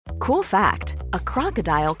Cool fact, a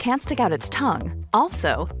crocodile can't stick out its tongue.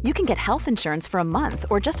 Also, you can get health insurance for a month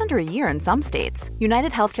or just under a year in some states.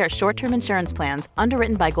 United Healthcare short-term insurance plans,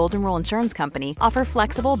 underwritten by Golden Rule Insurance Company, offer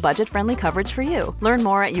flexible, budget-friendly coverage for you. Learn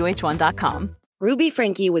more at uh1.com. Ruby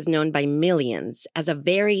Franke was known by millions as a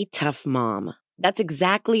very tough mom. That's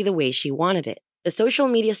exactly the way she wanted it. The social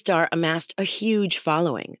media star amassed a huge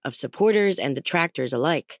following of supporters and detractors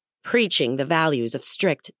alike, preaching the values of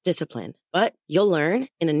strict discipline. But you'll learn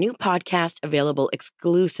in a new podcast available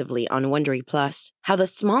exclusively on Wondery Plus how the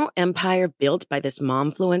small empire built by this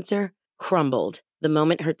momfluencer crumbled the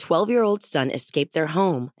moment her 12-year-old son escaped their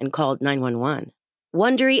home and called 911.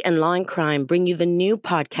 Wondery and Law and Crime bring you the new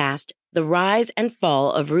podcast, The Rise and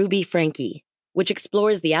Fall of Ruby Franke, which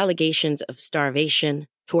explores the allegations of starvation,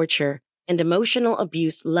 torture, and emotional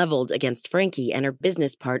abuse leveled against Franke and her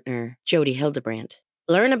business partner, Jody Hildebrandt.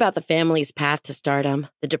 Learn about the family's path to stardom,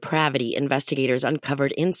 the depravity investigators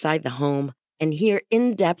uncovered inside the home, and hear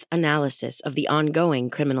in-depth analysis of the ongoing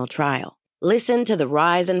criminal trial. Listen to The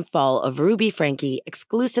Rise and Fall of Ruby Franke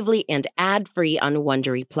exclusively and ad-free on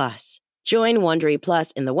Wondery Plus. Join Wondery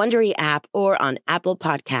Plus in the Wondery app or on Apple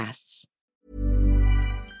Podcasts.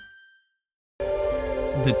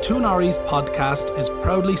 The Two Norries podcast is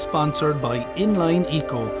proudly sponsored by Inline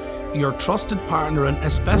Eco, your trusted partner in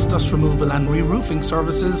asbestos removal and re-roofing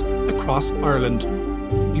services across Ireland.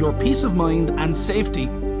 Your peace of mind and safety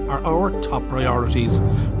are our top priorities.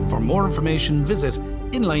 For more information, visit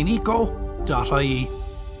inlineeco.ie.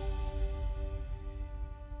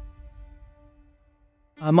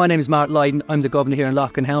 My name is Mark Lydon. I'm the Governor here in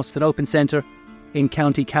Loughan House. It's an open centre in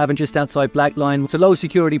County Cavan, just outside Blackline. It's a low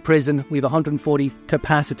security prison. We have 140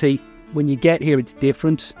 capacity. When you get here, it's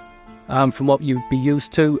different from what you'd be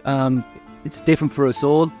used to. It's different for us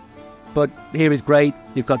all, but here is great.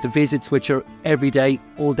 You've got the visits, which are every day,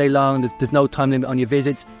 all day long. There's no time limit on your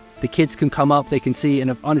visits. The kids can come up, they can see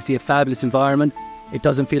honestly a fabulous environment. It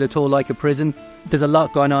doesn't feel at all like a prison. There's a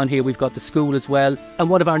lot going on here. We've got the school as well. And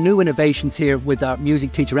one of our new innovations here with our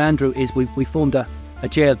music teacher Andrew is we formed a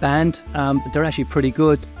jail band. They're actually pretty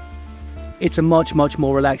good. It's a much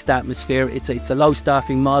more relaxed atmosphere. It's a low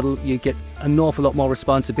staffing model. You get an awful lot more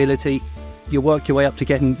responsibility. You work your way up to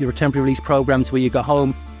getting your temporary release programs where you go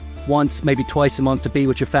home once, maybe twice a month to be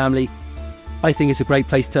with your family. I think it's a great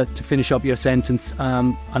place to finish up your sentence,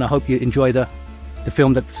 and I hope you enjoy the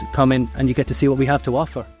film that's coming and you get to see what we have to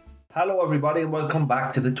offer. Hello everybody and welcome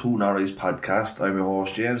back to the Two Norries podcast. I'm your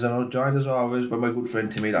host James and I'm joined as always by my good friend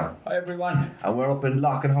Timmy Down. Hi everyone. And we're up in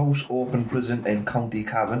Loughan House Open Prison in County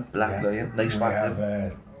Cavan, Blackline. Nice spot.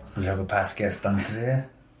 We have a past guest on today.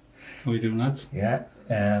 How are we doing, lads? Yeah.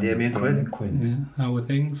 Damien Quinn. Yeah, how are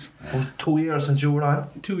things? It was 2 years since you were on.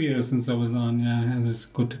 2 years since I was on, yeah, and it's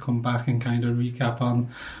good to come back and kind of recap on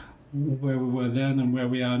where we were then and where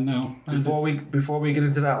we are now. Before we get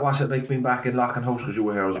into that, what's it like being back in Loughan House because you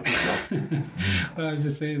were here as a kid? Well, I was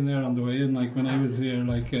just saying there on the way in, like when I was here,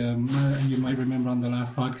 like you might remember on the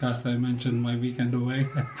last podcast I mentioned my weekend away.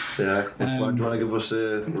 Yeah, do you want to give us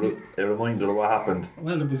a reminder of what happened?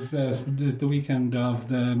 Well, it was the weekend of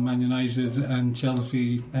the Man United and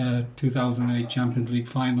Chelsea 2008 Champions League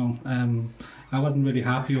final. I wasn't really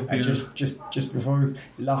happy up here. Just before,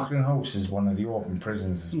 Loughan House is one of the open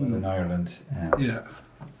prisons as well in Ireland. Yeah.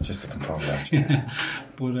 Just to confirm that. Yeah.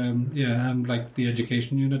 But and like the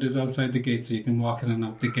education unit is outside the gate, so you can walk in and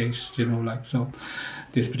out the gate, so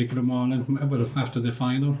this particular morning, well, after the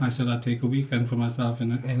final, I said I'd take a weekend for myself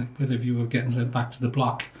with a view of getting sent back to the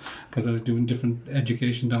block, because I was doing different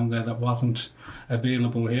education down there that wasn't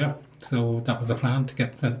available here. So that was the plan, to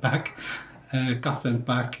get sent back. Got sent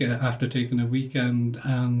back after taking a weekend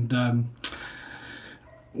and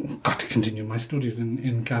got to continue my studies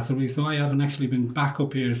in Castlereagh. So I haven't actually been back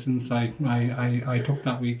up here since I took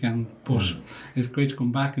that weekend. But it's great to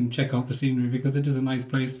come back and check out the scenery, because it is a nice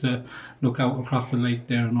place to look out across the lake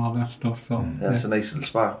there and all that stuff. So it's a nice little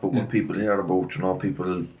spot. But when people hear about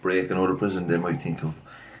people breaking out of prison, they might think of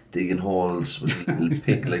digging holes with a little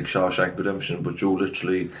pick like Shawshank Redemption, but you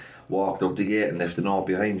literally walked out the gate and left the note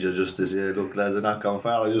behind you just to say, look lads, I'm not gone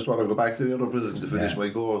far, I just want to go back to the other prison to finish my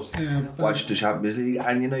course. Watched the Champions League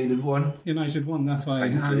and United won, that's why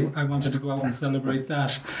I wanted to go out and celebrate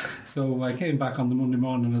that. So I came back on the Monday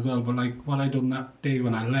morning as well, but like what I done that day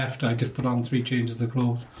when I left, I just put on 3 changes of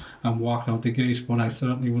clothes and walked out the gate. But I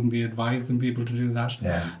certainly wouldn't be advising people to do that.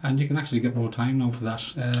 And you can actually get more time now for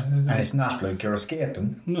that. And it's not like you're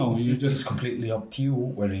escaping. No, it's completely up to you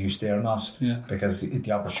whether you stay or not, because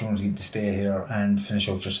the opportunity to stay here and finish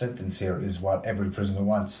out your sentence here is what every prisoner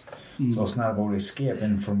wants. So it's not about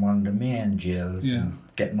escaping from one of the main jails and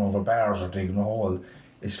getting over bars or digging a hole.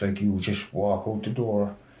 It's like you just walk out the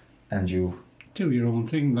door and you do your own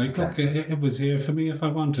thing. Like, exactly. Look, it was here for me if I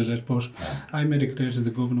wanted it, but I made it clear to the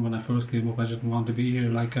governor when I first came up I didn't want to be here.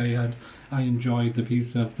 Like, I enjoyed the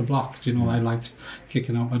peace of the block. You know, I liked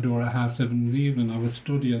kicking out my door at 7:30 in the evening. I was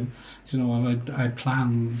studying. You know, I had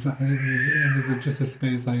plans. It was just a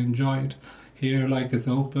space I enjoyed. Here, like, it's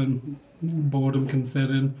open, boredom can set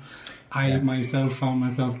in. I myself found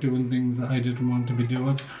myself doing things that I didn't want to be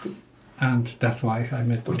doing. And that's why I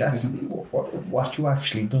made. But that's what you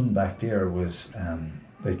actually done back there was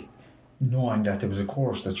like knowing that there was a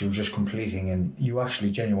course that you were just completing, and you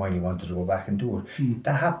actually genuinely wanted to go back and do it.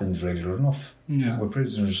 That happens regular enough with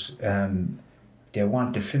prisoners. They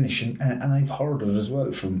want to finish, and I've heard it as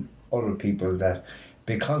well from other people that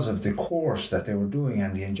because of the course that they were doing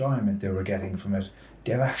and the enjoyment they were getting from it,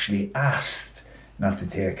 they've actually asked not to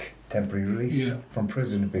take temporary release from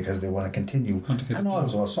prison because they want to continue. And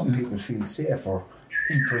also some people feel safer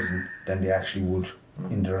in prison than they actually would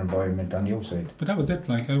in their environment on the outside. But that was it.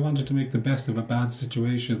 Like, I wanted to make the best of a bad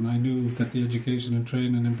situation. I knew that the education and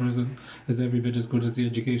training in prison is every bit as good as the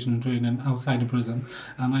education and training outside of prison,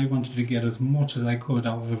 and I wanted to get as much as I could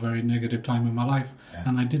out of a very negative time in my life,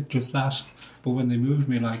 and I did just that. But when they moved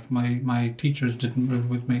me, like, my teachers didn't move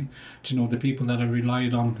with me. You know, the people that I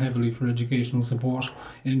relied on heavily for educational support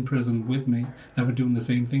in prison with me, that were doing the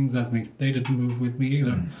same things as me, they didn't move with me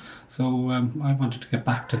either. So I wanted to get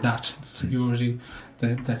back to that security,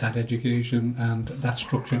 that education and that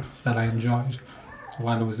structure that I enjoyed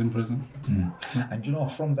while I was in prison. And you know,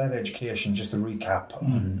 from that education, just to recap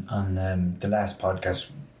on the last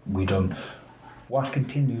podcast we done, what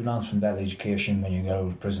continued on from that education when you got out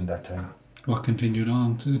of prison that time? What continued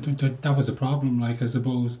on? That was a problem. Like, I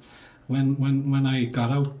suppose when I got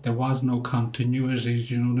out, there was no continuity.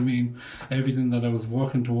 You know what I mean? Everything that I was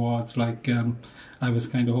working towards, like, I was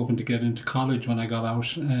kind of hoping to get into college when I got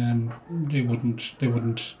out. They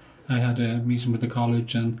wouldn't. I had a meeting with the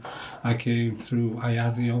college, and I came through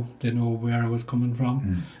IASIO. They know where I was coming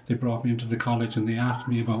from. They brought me into the college, and they asked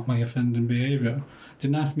me about my offending behaviour.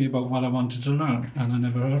 Didn't ask me about what I wanted to learn, and I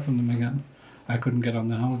never heard from them again. I couldn't get on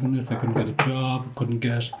the housing list, I couldn't get a job,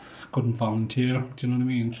 couldn't volunteer, do you know what I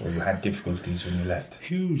mean? So you had difficulties when you left?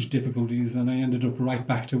 Huge difficulties, and I ended up right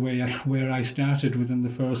back to where I started within the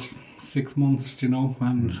first 6 months, you know,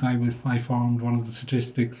 and I formed one of the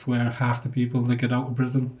statistics where half the people that get out of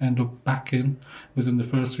prison end up back in within the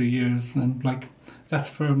first 3 years, and like, that's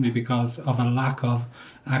firmly because of a lack of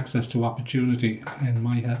access to opportunity in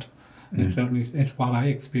my head. It's what I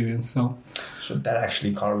experienced. So that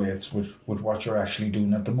actually correlates with what you're actually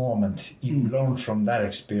doing at the moment. You learned from that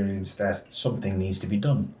experience that something needs to be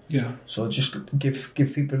done. Yeah. So just give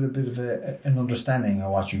people a bit of an understanding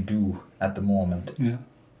of what you do at the moment. Yeah.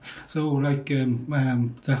 So, like,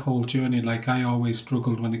 the whole journey, like, I always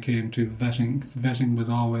struggled when it came to vetting. Vetting was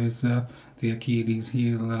always the Achilles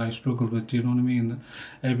heel that I struggled with, do you know what I mean?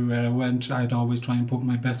 Everywhere I went, I'd always try and put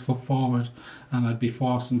my best foot forward, and I'd be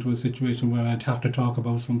forced into a situation where I'd have to talk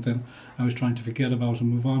about something I was trying to forget about and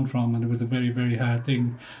move on from, and it was a very, very hard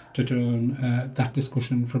thing to turn that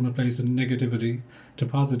discussion from a place of negativity to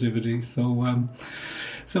positivity. So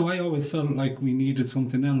I always felt like we needed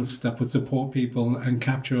something else that would support people and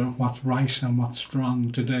capture what's right and what's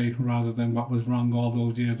strong today, rather than what was wrong all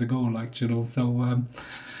those years ago. Like, you know, so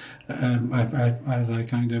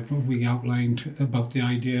we outlined about the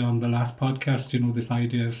idea on the last podcast. You know, this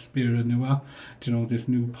idea of Spira Nua. You know, this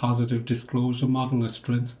new positive disclosure model, a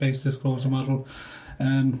strengths-based disclosure model.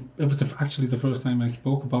 It was actually the first time I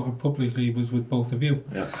spoke about it publicly was with both of you.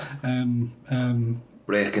 Yeah.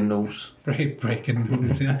 Breaking news. Breaking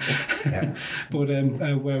news, yeah. Yeah. But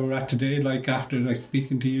where we're at today, like, after like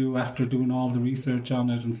speaking to you, after doing all the research on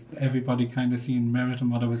it, and everybody kind of seeing merit in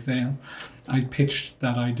what I was saying, I pitched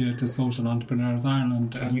that idea to Social Entrepreneurs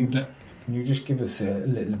Ireland. Can you just give us a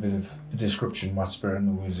little bit of a description what Spira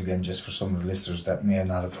Nua is again, just for some of the listeners that may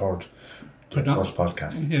not have heard the first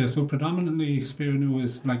podcast? Yeah, so predominantly Spira Nua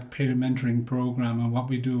is like peer mentoring program, and what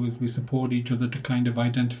we do is we support each other to kind of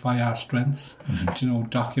identify our strengths, you know,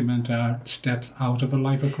 document our steps out of a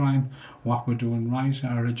life of crime, what we're doing right,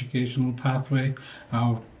 our educational pathway,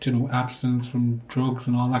 our, you know, abstinence from drugs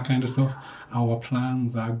and all that kind of stuff, our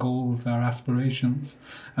plans, our goals, our aspirations,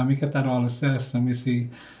 and we get that all assessed, and we see,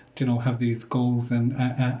 you know, have these goals and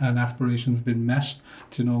aspirations been met,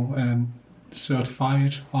 you know,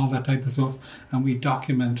 certified, all that type of stuff, and we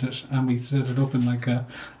document it and we set it up in like a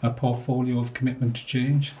portfolio of commitment to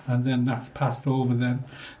change, and then that's passed over then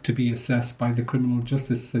to be assessed by the criminal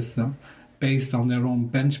justice system based on their own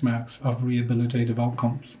benchmarks of rehabilitative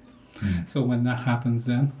outcomes. So when that happens,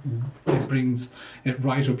 then it brings it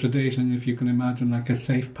right up to date, and if you can imagine, like a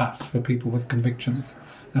safe pass for people with convictions,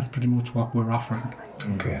 that's pretty much what we're offering.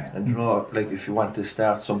 Okay. And you know, like if you want to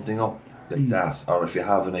start something up like that, or if you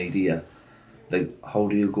have an idea, like how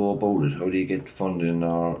do you go about it? How do you get funding?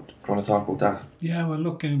 Or do you want to talk about that? Yeah, well,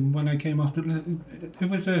 look, when I came off, it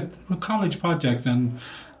was a college project, and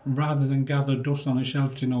rather than gather dust on a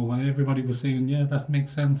shelf, you know, when everybody was saying, yeah, that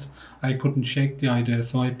makes sense, I couldn't shake the idea,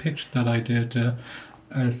 so I pitched that idea to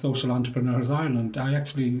Social Entrepreneurs Ireland. I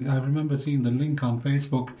remember seeing the link on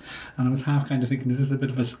Facebook, and I was half kind of thinking, is this a bit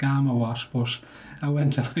of a scam or what? But I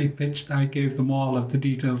went and I gave them all of the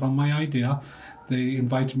details on my idea. They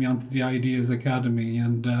invited me onto the Ideas Academy,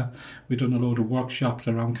 and we'd done a load of workshops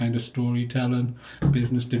around kind of storytelling,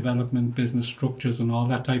 business development, business structures, and all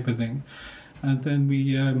that type of thing. And then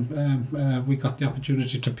we got the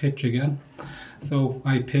opportunity to pitch again. So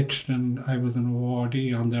I pitched, and I was an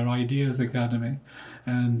awardee on their Ideas Academy,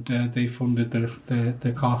 and they funded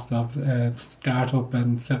the cost of startup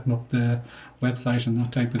and setting up the website and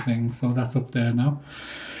that type of thing. So that's up there now.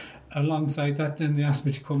 Alongside that, then they asked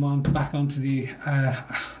me to come back onto the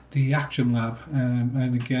Action Lab,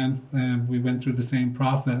 and again we went through the same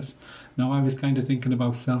process. Now I was kind of thinking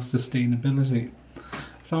about self-sustainability.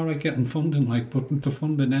 It's all right getting funding, but the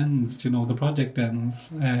funding ends, you know, the project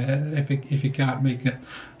ends if you can't make it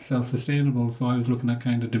self-sustainable. So I was looking at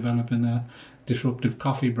kind of developing a disruptive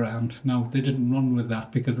coffee brand. Now they didn't run with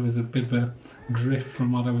that because it was a bit of a drift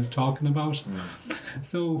from what I was talking about.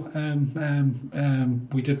 So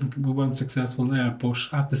we weren't successful there, but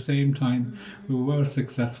at the same time we were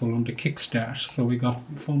successful under Kickstart. So we got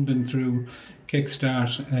funding through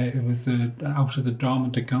Kickstart. It was out of the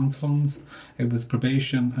dormant accounts funds. It was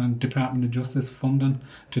probation and Department of Justice funding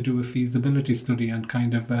to do a feasibility study and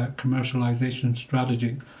kind of a commercialisation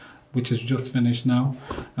strategy, which is just finished now.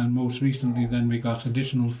 And most recently then we got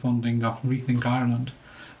additional funding of Rethink Ireland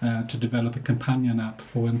to develop a companion app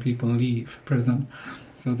for when people leave prison.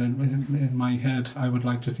 So then in my head, I would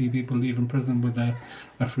like to see people leaving prison with a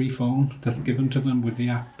free phone that's given to them with the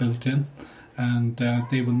app built in, and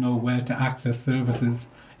they will know where to access services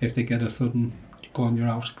if they get a sudden go on, you're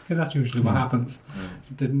out, because that's usually what happens.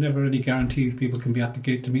 There's never any guarantees people can be at the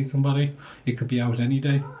gate to meet somebody. It could be out any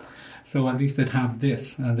day. So at least they'd have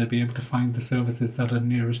this, and they'd be able to find the services that are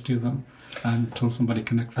nearest to them until somebody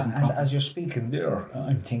connects with them. And as you're speaking there,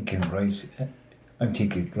 I'm thinking, right,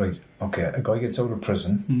 okay, a guy gets out of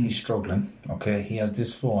prison, he's struggling, okay, he has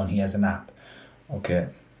this phone, he has an app, okay,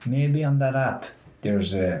 maybe on that app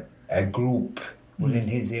there's a group within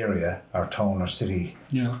his area or town or city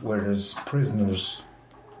where there's prisoners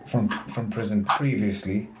from prison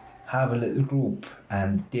previously, have a little group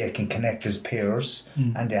and they can connect as peers,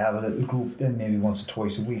 and they have a little group then maybe once or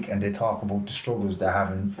twice a week, and they talk about the struggles they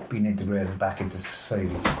haven't been integrated back into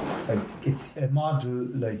society. Like it's a model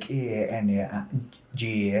like ANAGA,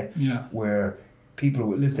 where people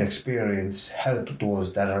with lived experience help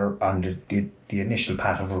those that are on the initial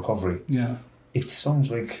path of recovery. It sounds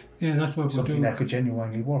like that's what something that could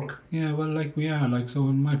genuinely work. Yeah, well, like we are, like, so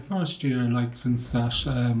in my first year, like since that,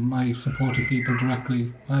 I supported people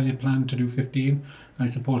directly. I had planned to do 15. I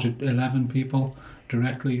supported 11 people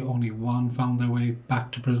directly. Only one found their way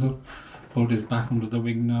back to prison, but is back under the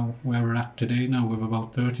wing now. Where we're at today now, we have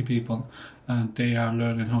about 30 people, and they are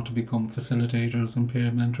learning how to become facilitators and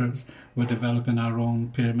peer mentors. We're developing our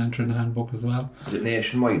own peer mentoring handbook as well. Is it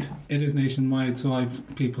nationwide? It is nationwide. So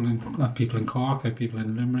I've people in Cork, I've people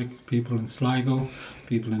in Limerick, people in Sligo,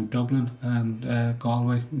 people in Dublin and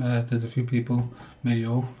Galway. There's a few people,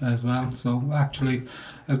 Mayo as well. So actually,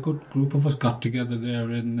 a good group of us got together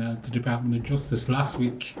there in the Department of Justice last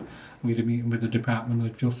week. We had a meeting with the Department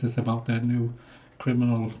of Justice about their new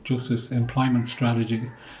criminal justice employment strategy,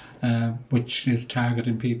 which is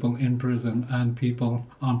targeting people in prison and people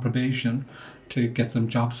on probation to get them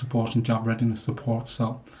job support and job readiness support.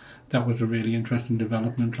 So that was a really interesting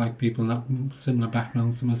development. Like people that similar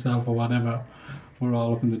backgrounds to myself or whatever, we're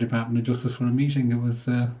all up in the Department of Justice for a meeting.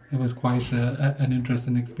 It was quite an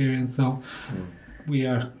interesting experience. So we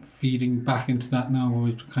are feeding back into that now.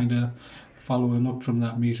 We're kind of following up from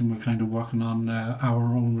that meeting. We're kind of working on our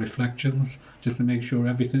own reflections, just to make sure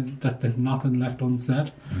everything, that there's nothing left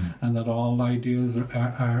unsaid, and that all ideas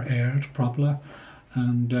are aired properly.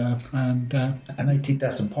 And I think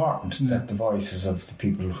that's important, that the voices of the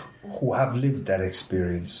people who have lived that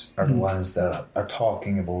experience are the ones that are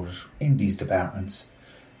talking about it in these departments.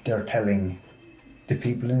 They're telling the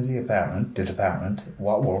people in the department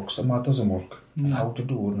what works and what doesn't work, and how to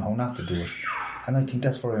do it and how not to do it. And I think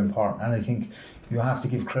that's very important. And I think you have to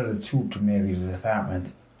give credit to maybe the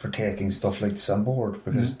department for taking stuff like this on board,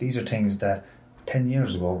 because these are things that 10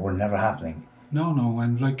 years ago were never happening. No,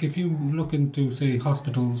 and like if you look into, say,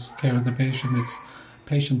 hospitals, care of the patient, it's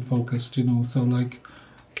patient focused, so like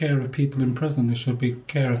care of people in prison, it should be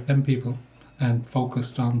care of them people and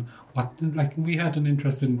focused on what, like we had an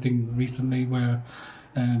interesting thing recently where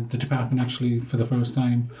the department actually for the first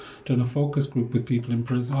time done a focus group with people in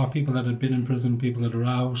prison, or people that had been in prison, people that are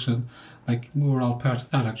out, and like we were all part of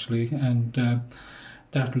that actually, and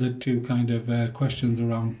that led to kind of questions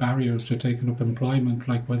around barriers to taking up employment,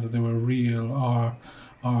 like whether they were real or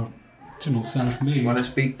self-made. Do you want to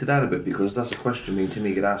speak to that a bit, because that's a question me and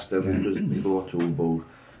Timmy get asked every prison we go to about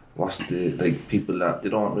what's the, like, people that they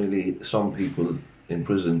don't really, some people in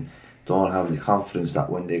prison don't have the confidence that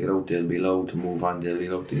when they get out they'll be allowed to move on, they'll be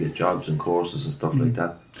allowed to get jobs and courses and stuff like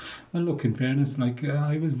that. Well, look, in fairness, like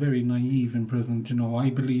I was very naive in prison. I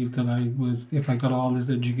believed that if I got all this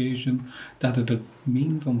education, that it'd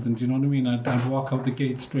mean something. Do you know what I mean? I'd walk out the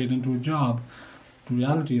gate straight into a job. The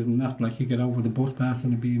reality isn't that. Like, you get out with a bus pass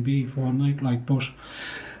and a B&B for a night. Like, but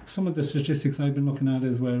some of the statistics I've been looking at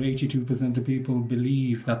is where 82% of people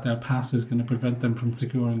believe that their pass is going to prevent them from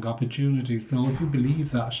securing opportunities. So if you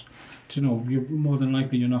believe that, you're more than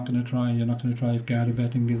likely you're not going to try. You're not going to try if Garda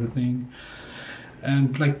vetting is a thing.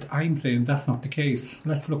 And like I'm saying, that's not the case.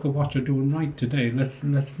 Let's look at what you're doing right today. Let's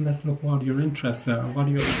look what your interests are. What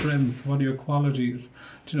are your strengths? What are your qualities?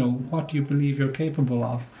 What do you believe you're capable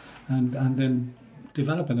of? And then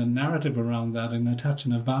developing a narrative around that and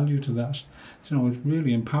attaching a value to that. It's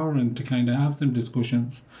really empowering to kind of have them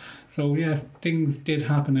discussions. So yeah, things did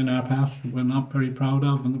happen in our past that we're not very proud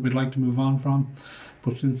of and that we'd like to move on from.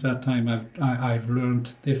 But since that time, I've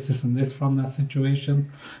learned this and this from that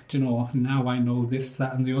situation. Now I know this,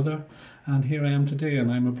 that and the other. And here I am today,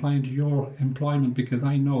 and I'm applying to your employment because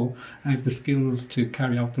I know I have the skills to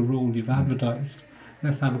carry out the role you've advertised.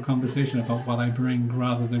 Let's have a conversation about what I bring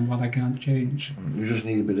rather than what I can't change. You just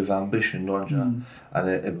need a bit of ambition, don't you?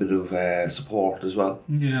 And a bit of support as well.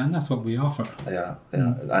 Yeah, and that's what we offer. Yeah.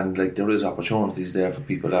 And like there is opportunities there for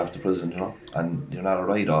people after prison, and you're not a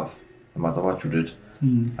write-off, no matter what you did.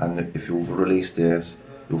 And if you've released it,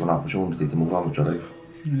 you have an opportunity to move on with your life.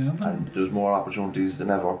 Yeah. And there's more opportunities than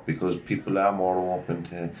ever because people are more open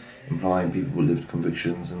to employing people with lived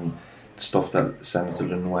convictions, and the stuff that Senator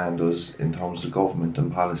Loughan does in terms of government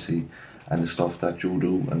and policy, and the stuff that you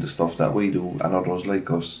do and the stuff that we do and others like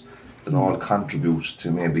us, it all contributes to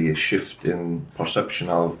maybe a shift in perception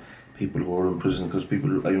of people who are in prison, because people,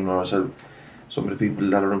 some of the people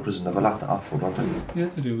that are in prison have a lot to offer, don't they? Yeah,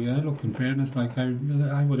 they do, yeah. Look, in fairness, like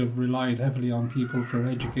I would have relied heavily on people for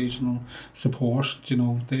educational support.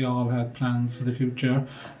 They all had plans for the future,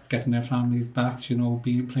 getting their families back,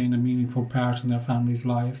 playing a meaningful part in their families'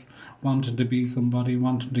 lives, wanting to be somebody,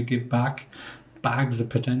 wanting to give back, bags of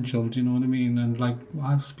potential, do you know what I mean? And like,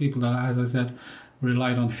 I have people that, as I said,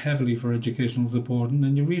 relied on heavily for educational support, and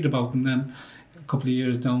then you read about them then a couple of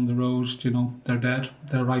years down the road, they're dead.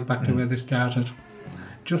 They're right back to where they started.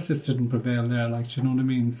 Justice didn't prevail there, like, do you know what I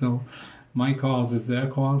mean? So my cause is their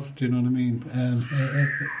cause, do you know what I mean?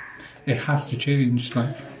 It has to change.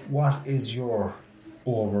 Like, what is your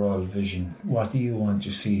overall vision? What do you want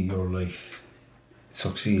to see your life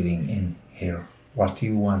succeeding in here? What do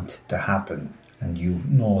you want to happen? And you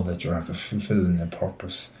know that you're after fulfilling a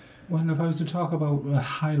purpose. Well, if I was to talk about a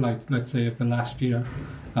highlight, let's say, of the last year,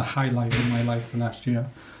 a highlight in my life the last year,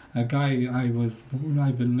 a guy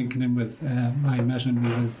I've been linking in with, I met him,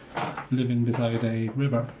 he was living beside a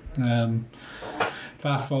river.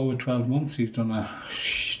 Fast forward 12 months, he's done a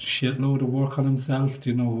shitload of work on himself.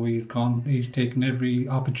 He's taken every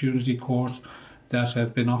opportunity course that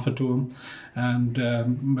has been offered to him.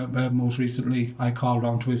 And most recently, I called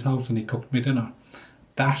round to his house and he cooked me dinner.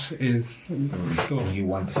 That is stuff. You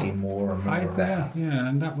want to see more and more of that. Yeah,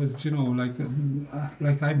 and that was,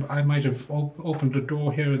 like I might have opened a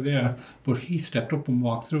door here or there, but he stepped up and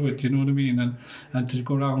walked through it, you know what I mean? And to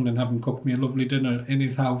go around and have him cook me a lovely dinner in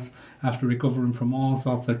his house after recovering from all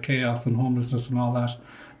sorts of chaos and homelessness and all that,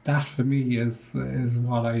 that for me is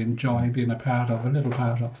what I enjoy being a little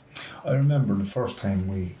part of. I remember the first time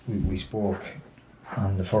we spoke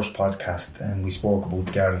on the first podcast, and we spoke about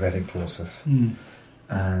the Garda vetting process.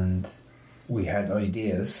 And we had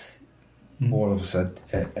ideas, all of us had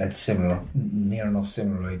near enough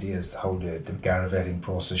similar ideas to how the Garda vetting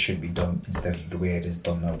process should be done instead of the way it is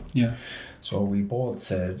done now. Yeah. So we both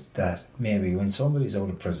said that maybe when somebody's out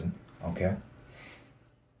of prison, okay,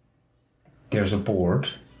 there's a board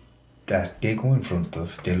that they go in front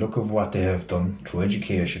of, they look at what they have done through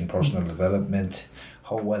education, personal development,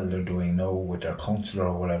 how well they're doing now with their counsellor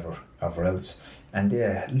or whatever else, and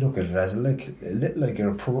they look at it as a little like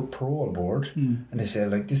a parole board, and they say,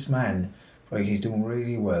 like, this man, right, he's doing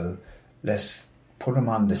really well, let's put him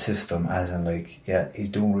on the system as in like, yeah, he's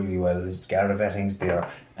doing really well, his Garda vetting's there.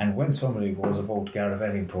 And when somebody goes about the Garda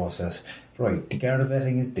vetting process, right, the Garda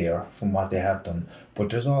vetting is there from what they have done,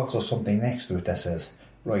 but there's also something next to it that says,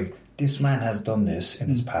 right, this man has done this in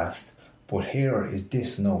his past, but here is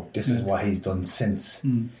this note, this is what he's done since.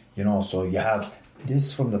 You know, so you have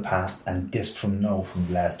this from the past and this from now, from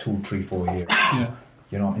the last 2, 3, 4 years.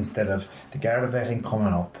 You know, instead of the Garda vetting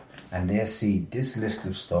coming up and they see this list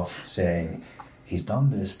of stuff saying he's done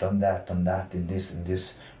this, done that, and this and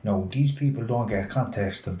this. No, these people don't get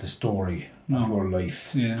context of the story of your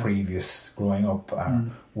life previous growing up,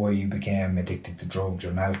 or why you became addicted to drugs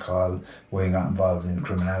and alcohol, why you got involved in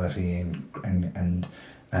criminality and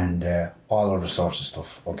all other sorts of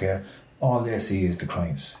stuff. Okay, all they see is the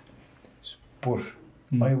crimes. But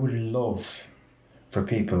I would love for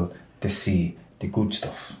people to see the good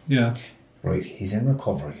stuff. Yeah. Right, he's in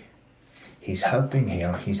recovery. He's helping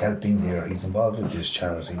here, he's helping there, he's involved with this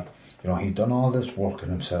charity. You know, he's done all this work on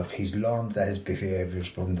himself. He's learned that his behaviours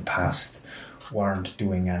from the past weren't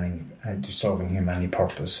doing any, serving him any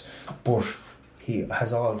purpose. But he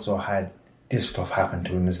has also had this stuff happen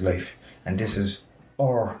to him in his life. And this is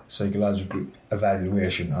our psychological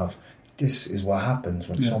evaluation of this is what happens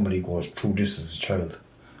when somebody goes through this as a child.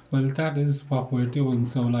 Well, that is what we're doing.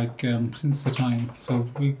 So, like, since the time, so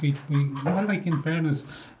we well, like, in fairness,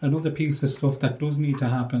 another piece of stuff that does need to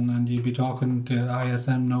happen, and you'll be talking to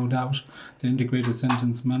ISM, no doubt, the Integrated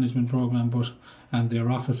Sentence Management Programme, and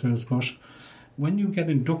their officers, but when you get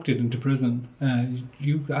inducted into prison,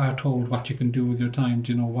 you are told what you can do with your time.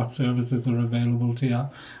 Do you know what services are available to you,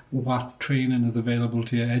 what training is available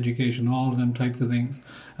to you, education, all of them types of things.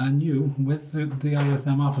 And you, with the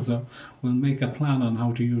ISM officer, will make a plan on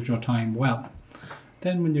how to use your time well.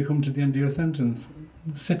 Then when you come to the end of your sentence,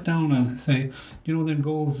 sit down and say, you know, them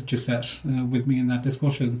goals that you set with me in that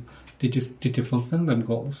discussion, did you fulfill them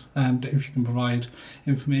goals? And if you can provide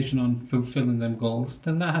information on fulfilling them goals,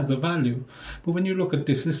 then that has a value. But when you look at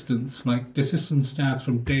desistance, like desistance starts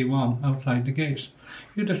from day one outside the gate.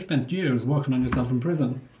 You'd have spent years working on yourself in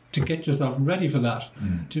prison to get yourself ready for that.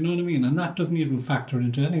 Do you know what I mean? And that doesn't even factor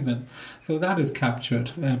into anything. So that is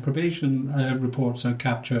captured. Probation reports are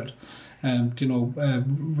captured.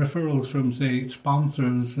 Referrals from, say,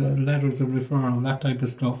 sponsors, letters of referral, that type of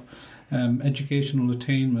stuff. Educational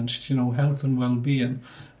attainment, health and well-being,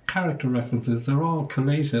 character references, they're all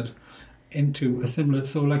collated into a similar.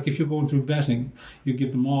 So, like, if you're going through vetting, you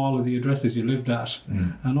give them all of the addresses you lived at,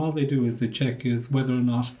 and all they do is they check is whether or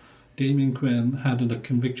not Damien Quinn had a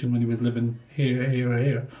conviction when he was living here, here, or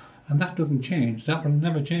here, and that doesn't change. That will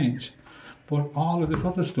never change. But all of this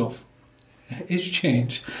other stuff is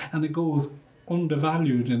changed, and it goes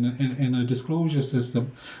undervalued in a disclosure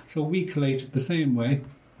system. So we collate it the same way,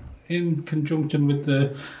 in conjunction with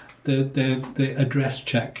the address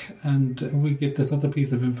check, and we get this other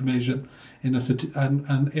piece of information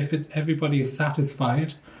and if everybody is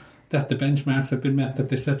satisfied that the benchmarks have been met that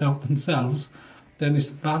they set out themselves, then it's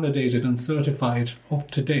validated and certified up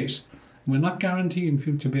to date. We're not guaranteeing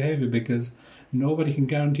future behaviour because nobody can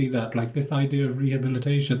guarantee that. Like this idea of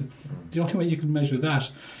rehabilitation, the only way you can measure that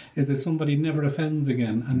is if somebody never offends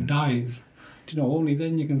again and dies. Only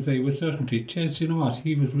then you can say with certainty, Jez, you know what,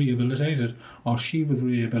 he was rehabilitated or she was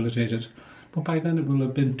rehabilitated. But by then it will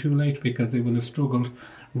have been too late because they will have struggled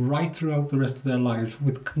right throughout the rest of their lives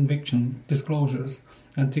with conviction disclosures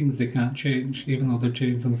and things they can't change, even though they've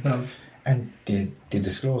changed themselves. And the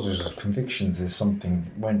disclosures of convictions is something,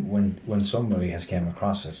 when somebody has came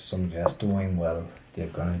across it, somebody that's doing well,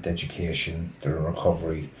 they've gone into education, they're in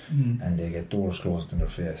recovery, and they get doors closed in their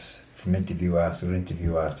face from interview after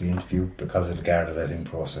interview after interview because of the Garda vetting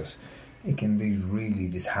process. It can be really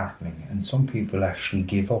disheartening, and some people actually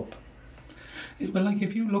give up. Well, like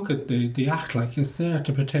if you look at the Act, like it's there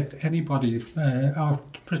to protect anybody, or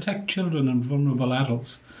protect children and vulnerable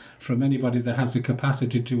adults from anybody that has the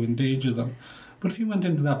capacity to endanger them. But if you went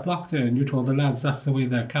into that block there and you told the lads that's the way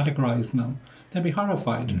they're categorised now, they'd be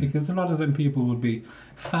horrified because a lot of them people would be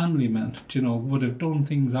family men, would have done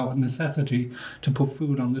things out of necessity to put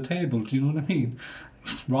food on the table. Do you know what I mean?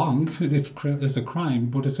 It's wrong, it's a crime,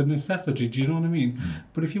 but it's a necessity. Do you know what I mean?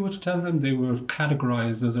 But if you were to tell them they were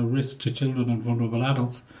categorised as a risk to children and vulnerable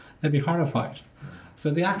adults, they'd be horrified. So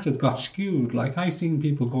the Act has got skewed. Like I've seen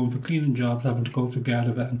people going for cleaning jobs having to go through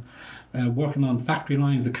Garda vetting, working on factory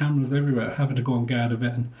lines, the cameras everywhere, having to go on Garda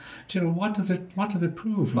vetting. What does it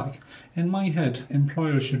prove? Like in my head,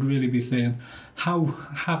 employers should really be saying how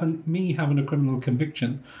having a criminal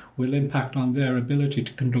conviction will impact on their ability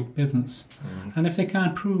to conduct business. And if they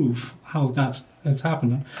can't prove how that is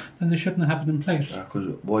happening, then they shouldn't have it in place.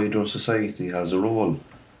 Because wider society has a role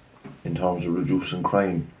in terms of reducing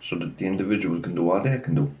crime, so that the individual can do what they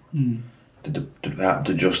can do. The Department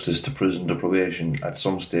of Justice, to prison, to probation, at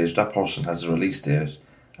some stage that person has a release date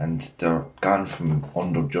and they're gone from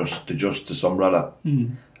under the justice umbrella.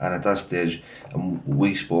 And at that stage,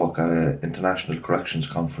 we spoke at an international corrections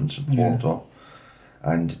conference in Porto,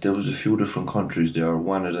 and there was a few different countries there.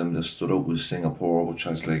 One of them that stood out was Singapore, which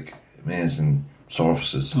has like amazing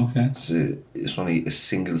services. It's only a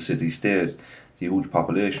single city state, huge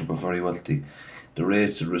population but very wealthy. The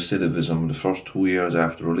rates of recidivism the first 2 years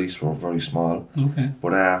after release were very small,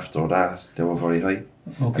 but after that they were very high.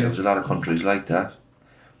 And there was a lot of countries like that.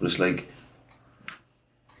 But it's like,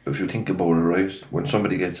 if you think about it, right, when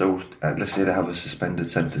somebody gets out, let's say they have a suspended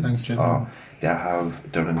sentence, or they're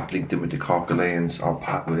linked in with the Cork Alliance or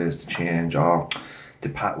Pathways to Change or the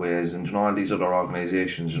Pathways and all these other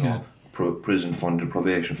organisations, prison funded,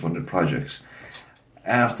 probation funded projects.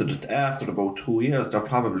 After about 2 years, they're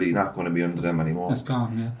probably not going to be under them anymore. That's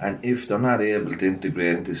gone, And if they're not able to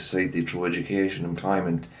integrate into society through education,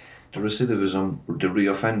 employment, the recidivism, the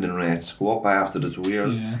reoffending rates go up after the 2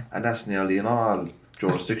 years, and that's nearly in all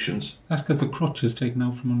jurisdictions. That's because the crutch is taken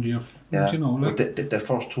out from under your... Yeah, you know, like, but the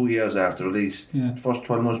first 2 years after release, the first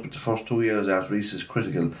 12 months, but the first 2 years after release is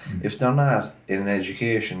critical. If they're not in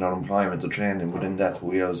education or employment or training within that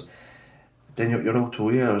 2 years, then you're out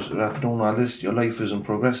 2 years, you're after doing all this, your life isn't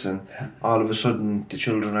progressing. All of a sudden the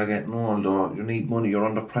children are getting old, or you need money, you're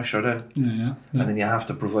under pressure then. And then you have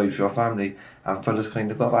to provide for your family, and fellas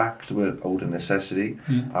kind of go back to it out of necessity,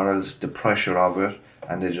 or else the pressure of it,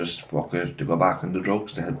 and they just fuck it, they go back on the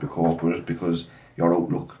drugs to help you cope with it, because your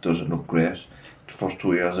outlook doesn't look great. The first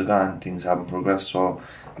 2 years are gone, things haven't progressed, so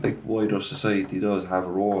like wider society does have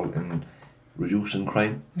a role in reducing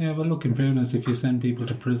crime. Yeah, well, look, in fairness, if you send people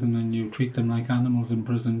to prison and you treat them like animals in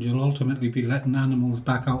prison, you'll ultimately be letting animals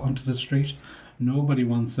back out onto the street. Nobody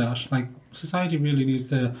wants that. Like, society really needs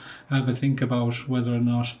to have a think about whether or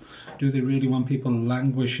not do they really want people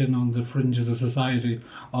languishing on the fringes of society,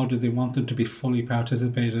 or do they want them to be fully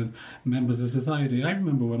participating members of society. I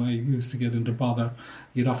remember when I used to get into bother,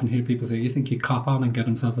 you'd often hear people say, you think he'd cop on and get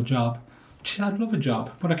himself a job? I'd love a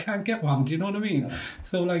job, but I can't get one. Do you know what I mean?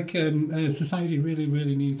 So, like, society really,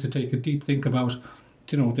 really needs to take a deep think about,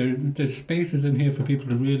 you know, there's spaces in here for people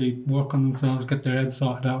to really work on themselves, get their heads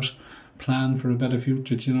sorted out, plan for a better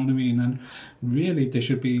future. Do you know what I mean? And really, they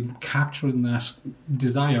should be capturing that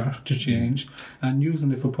desire to change and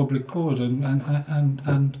using it for public good,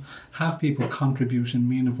 and have people contribute in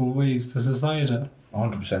meaningful ways to society.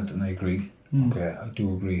 100%, and I agree. Okay, I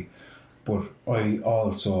do agree. But I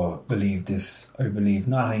also believe this. I believe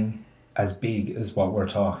nothing as big as what we're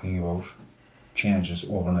talking about changes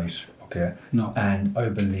overnight. Okay? No. And I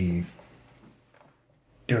believe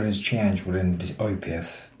there is change within the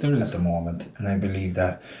IPS at the moment. And I believe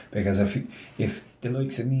that because if the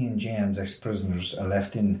likes of me and James, ex-prisoners, are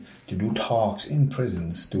left in to do talks in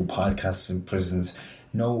prisons, do podcasts in prisons,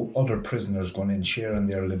 no other prisoners going in sharing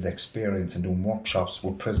their lived experience and doing workshops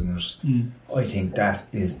with prisoners, I think that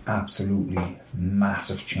is absolutely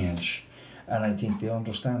massive change. And I think they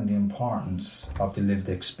understand the importance of the lived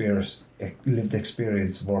experience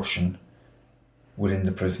version within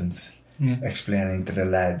the prisons, explaining to the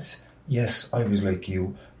lads, yes, I was like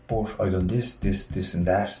you, but I done this and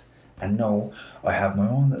that, and now I have my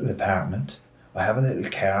own little apartment, I have a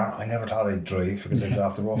little car, I never thought I'd drive because I was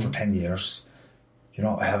off the road for 10 years. You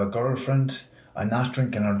know, I have a girlfriend, I'm not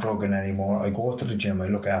drinking or drugging anymore, I go to the gym, I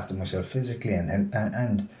look after myself physically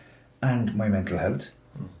and my mental health.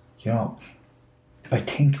 You know, I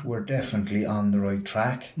think we're definitely on the right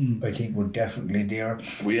track. I think we're definitely there.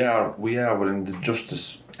 We are within the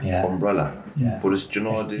justice umbrella. But it's, you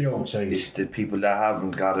know, it's the people that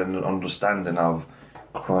haven't got an understanding of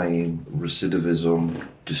crime, recidivism,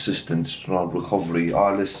 desistance, you know, recovery,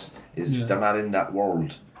 all this is, they're not in that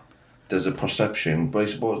world. There's a perception, but I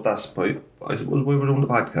suppose we were on the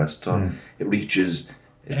podcast, so it reaches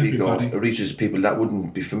everybody. It reaches people that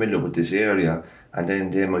wouldn't be familiar with this area, and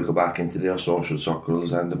then they might go back into their social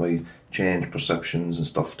circles and they might change perceptions and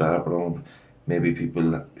stuff that around. Maybe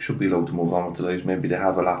people should be allowed to move on with their lives. Maybe they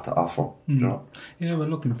have a lot to offer. You know? Yeah, well,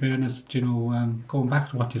 look, in fairness, you know, going back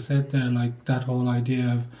to what you said there, like that whole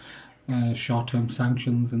idea of short-term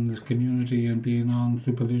sanctions in the community and being on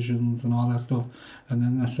supervisions and all that stuff, and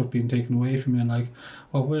then that stuff being taken away from you, like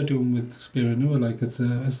what we're doing with Spirit-Nua, like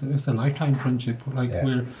it's a lifetime friendship, like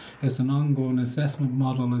it's an ongoing assessment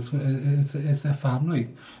model, it's a family,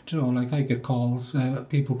 you know, like I get calls,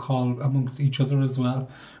 people call amongst each other as well.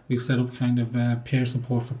 we've set up kind of peer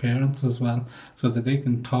support for parents as well, so that they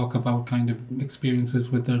can talk about kind of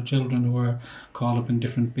experiences with their children who are caught up in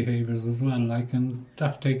different behaviours as well. Like, and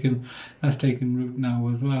that's taken root now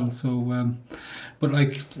as well. So, but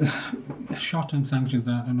like short-term sanctions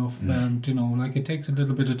aren't enough. You know, like it takes a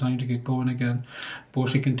little bit of time to get going again,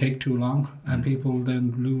 but it can take too long, and people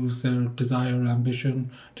then lose their desire,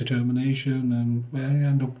 ambition, determination, and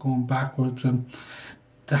end up going backwards. And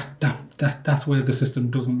that's where the system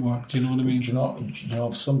doesn't work. Do you know what I mean? Do you know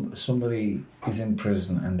if somebody is in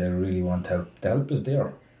prison and they really want help, the help is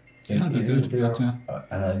there. It is there,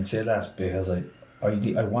 and I'll say that because I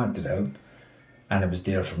wanted help, and it was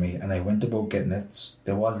there for me, and I went about getting it.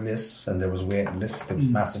 There was lists and there was waiting lists. There was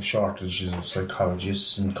massive shortages of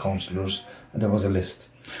psychologists and counsellors, and there was a list.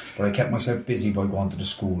 But I kept myself busy by going to the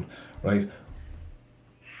school, right?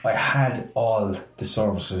 I had all the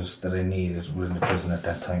services that I needed within the prison at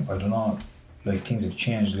that time. I don't know, like things have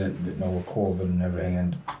changed a little bit now with COVID and everything,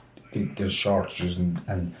 and there's shortages,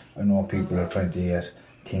 and I know people are trying to get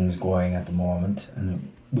things going at the moment,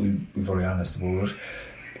 and we'll be very honest about it.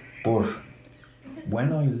 But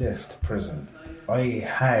when I left prison, I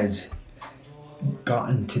had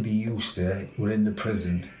gotten to be used to within the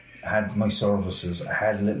prison. I had my services, I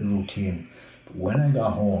had a little routine. But when I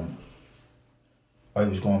got home, I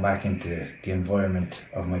was going back into the environment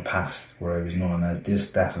of my past, where I was known as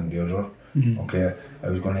this, that and the other. Okay, I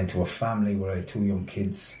was going into a family where I had 2 young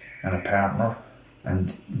kids and a partner,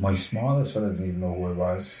 and my smallest fella didn't even know who I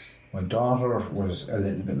was. My daughter was a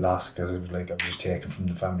little bit lost, because it was like I was just taken from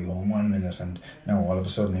the family home 1 minute, and now all of a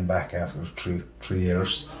sudden I'm back after 3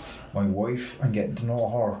 years. My wife, I'm getting to know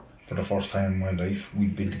her for the first time in my life.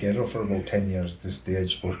 We'd been together for about 10 years at this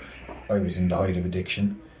stage, but I was in the height of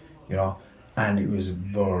addiction, you know, and it was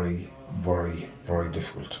very, very, very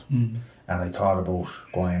difficult. And I thought about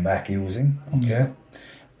going back using, okay.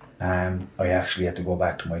 I actually had to go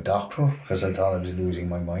back to my doctor because I thought I was losing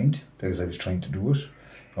my mind because I was trying to do it.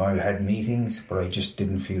 I had meetings, but I just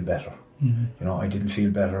didn't feel better. You know, I didn't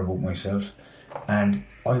feel better about myself, and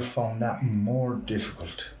I found that more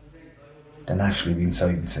difficult than actually being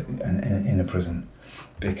inside in a prison,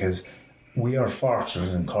 because we are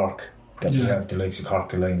fortunate in Cork that we have the likes of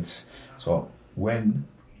Cork Alliance. So when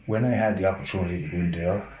I had the opportunity to go in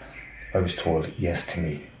there, I was told, yes to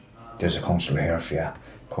me, there's a counsellor here for you.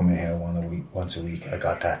 Come in here once a week. I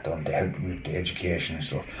got that done. They helped with the education and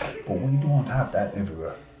stuff. But we don't have that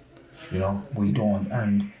everywhere. You know, we don't.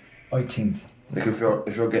 And I think, like, if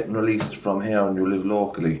you're getting released from here and you live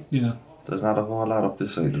locally, there's not a whole lot up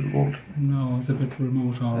this side of the world. No, it's a bit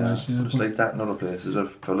remote, alright. Yeah, it's like that in other places.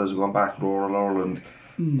 If fellas are going back to rural Ireland,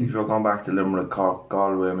 if you're going back to Limerick, Cork,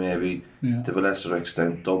 Galway, maybe to a lesser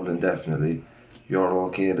extent, Dublin definitely, you're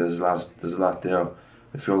okay. There's a lot there.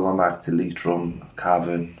 If you're going back to Leitrim,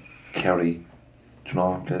 Cavan, Kerry, you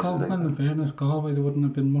know, places like that. In fairness, Galway, there wouldn't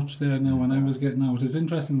have been much there now when I was getting out. It's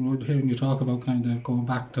interesting hearing you talk about kind of going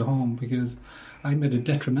back to home, because I made a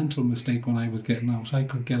detrimental mistake when I was getting out. I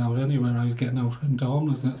could get out anywhere. I was getting out into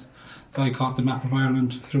homelessness. So I caught the map of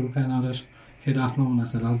Ireland, threw a pen at it, hit Athlone, and I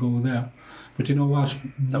said, I'll go there. But you know what?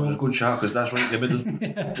 That was a good shot, because that's right in the middle.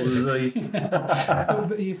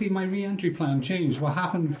 So, you see, my re-entry plan changed. What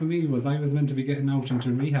happened for me was I was meant to be getting out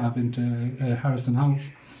into rehab into Harrison House.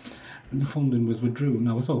 The funding was withdrew.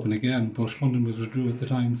 Now it's open again, but funding was withdrew at the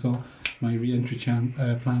time, so my re-entry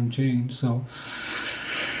plan changed. So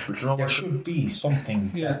there should be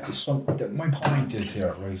something. My point is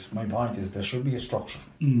here, right? My point is there should be a structure.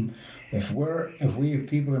 If we have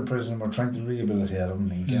people in prison, we're trying to rehabilitate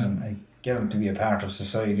them and get them to be a part of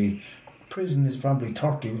society. Prison is probably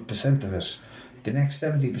 30% of it. The next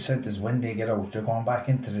 70% is when they get out. They're going back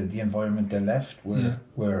into the environment they left,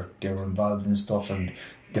 where they were involved in stuff, and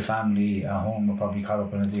the family at home are probably caught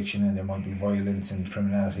up in addiction, and there might be violence and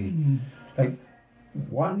criminality. Like,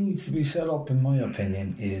 what needs to be set up, in my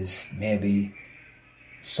opinion, is maybe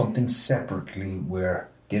something separately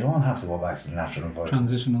where they don't have to go back to the natural environment.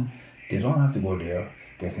 Transitional. They don't have to go there.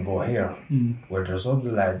 They can go here, where there's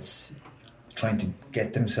other lads trying to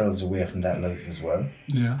get themselves away from that life as well.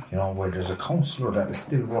 You know, where there's a counsellor that will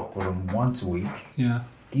still work with them once a week.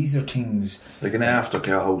 These are things like an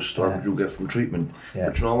aftercare house that you get from treatment.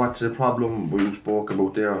 But you know what's the problem we spoke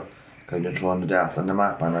about there? Kind of throwing the dart on the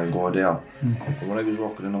map, and I'll go there. But when I was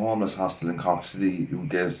working in a homeless hostel in Cork City,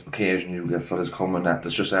 occasionally you get fellas coming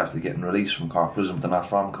that's just after getting released from Cork prison, but they're not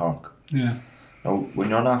from Cork. Now, when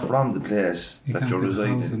you're not from the place that you're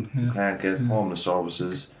residing, you can't get homeless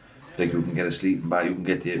services. Like, you can get a sleeping bag, you can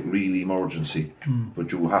get the really emergency, but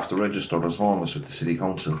you have to register as homeless with the city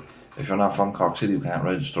council. If you're not from Cork City, you can't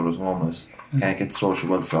register as homeless. You can't get social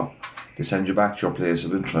welfare. they send you back to your place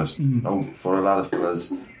of interest. Now, for a lot of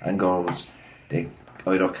fellas and girls, they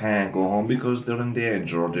either can't go home because they're in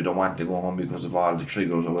danger, or they don't want to go home because of all the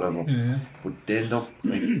triggers or whatever. Yeah. But they end up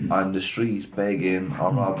on the street begging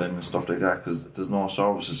or robbing and stuff like that because there's no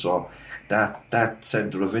services. So that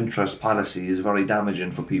centre of interest policy is very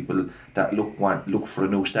damaging for people that look for a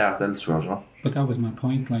new start elsewhere, you know? But that was my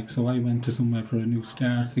point, like, so I went to somewhere for a new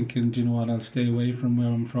start thinking, do you know what, I'll stay away from where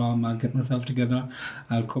I'm from, I'll get myself together,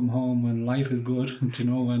 I'll come home when life is good, you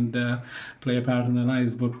know, and play a part in their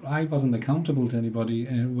lives. But I wasn't accountable to anybody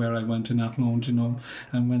where I went in Loughan, you know,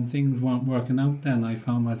 and when things weren't working out then, I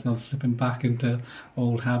found myself slipping back into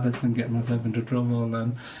old habits and getting myself into trouble,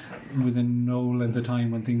 and within no length of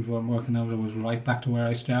time when things weren't working out, I was right back to where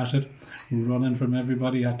I started, running from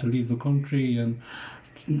everybody, had to leave the country, and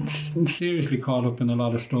seriously caught up in a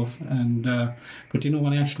lot of stuff. And but you know,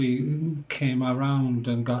 when I actually came around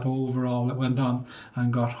and got over all that went on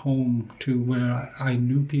and got home to where I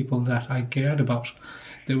knew people that I cared about,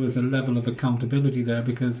 there was a level of accountability there,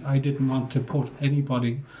 because I didn't want to put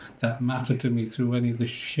anybody that mattered to me through any of the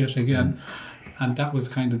shit again. And that was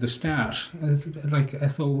kind of the start.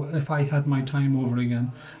 So if I had my time over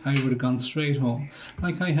again, I would have gone straight home.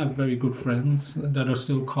 Like, I have very good friends that are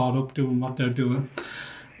still caught up doing what they're doing.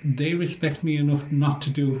 They respect me enough not to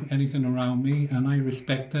do anything around me, and I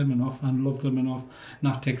respect them enough and love them enough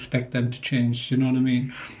not to expect them to change. You know what I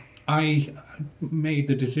mean? I made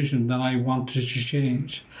the decision that I wanted to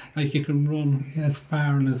change. Like, you can run as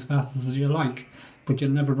far and as fast as you like, but you'll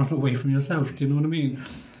never run away from yourself. Do you know what I mean?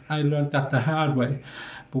 I learned that the hard way.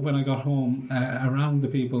 But when I got home, around the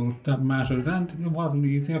people that mattered, and it wasn't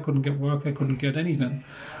easy, I couldn't get work, I couldn't get anything,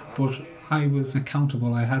 but I was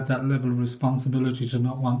accountable. I had that level of responsibility to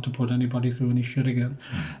not want to put anybody through any shit again.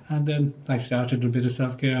 And then I started a bit of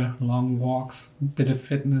self-care, long walks, a bit of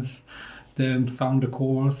fitness, then found a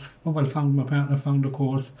course. Found my partner, found a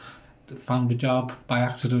course, found a job by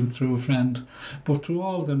accident through a friend. But through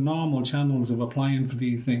all the normal channels of applying for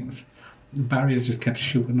these things, the barriers just kept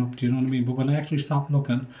shooting up, do you know what I mean? But when I actually stopped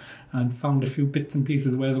looking and found a few bits and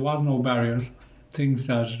pieces where there was no barriers, things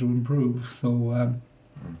started to improve. So,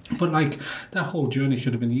 but like, that whole journey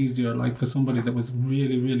should have been easier, like, for somebody that was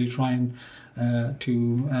really, really trying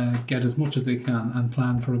to get as much as they can and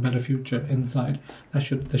plan for a better future inside. There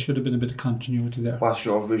should have been a bit of continuity there. What's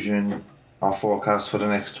your vision or forecast for the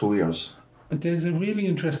next 2 years? There's a really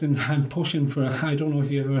interesting, I'm pushing for, I don't know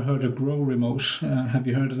if you ever heard of Grow Remote. Have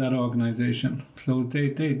you heard of that organisation? So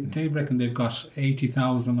they reckon they've got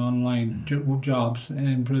 80,000 online jobs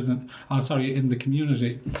in prison, in the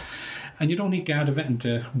community. And you don't need Garda vetting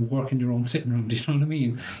to work in your own sitting room, do you know what I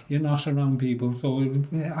mean? You're not around people. So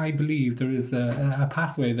I believe there is a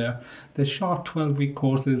pathway there. The short 12-week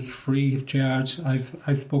courses, free of charge.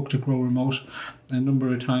 I spoke to Grow Remote a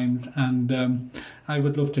number of times, and I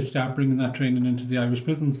would love to start bringing that training into the Irish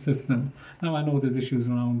prison system. Now, I know there's issues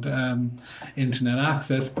around internet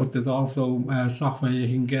access, but there's also software you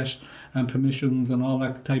can get and permissions and all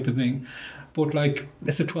that type of thing. But like,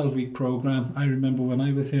 it's a 12-week program. I remember when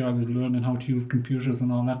I was here, I was learning how to use computers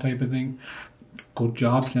and all that type of thing. Good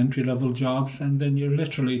jobs, entry-level jobs, and then you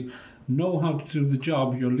literally know how to do the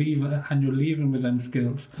job. You're leaving with them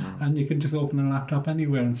skills, and you can just open a laptop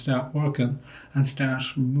anywhere and start working and start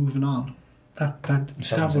moving on.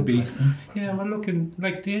 That would be, yeah. We're looking,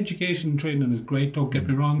 like, the education training is great. Don't get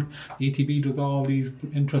me wrong. ETB does all these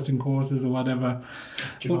interesting courses or whatever.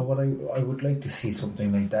 Do you know what I would like to see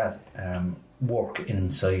something like that work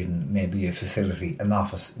inside maybe a facility, an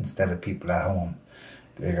office, instead of people at home.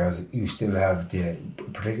 Because you still have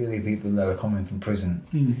particularly people that are coming from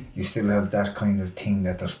prison, you still have that kind of thing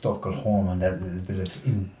that they're stuck at home, and that little bit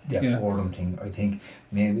of boredom thing. I think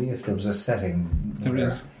maybe if there was a setting, there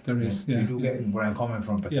is. You do get where I'm coming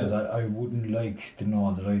from, because I wouldn't like to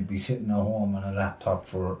know that I'd be sitting at home on a laptop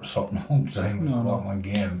for something long time and clock my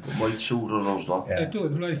game. White suit or those stuff. It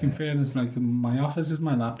does. Like, in fairness, like, my office is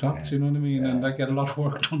my laptop. Do you know what I mean? And I get a lot of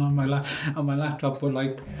work done on my laptop. But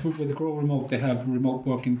like, with Grow Remote, they have remote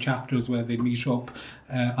working chapters where they meet up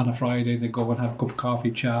on a Friday. They go and have a cup of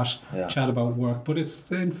coffee, chat about work. But it's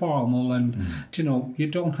informal, and you know, you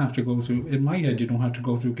don't have to go through. In my head, you don't have to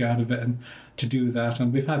go through Garda vetting to do that,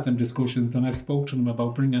 and we've had them discussions, and I've spoke to them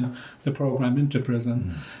about bringing the program into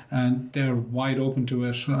prison, and they're wide open to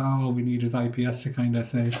it. All we need is IPS to kind of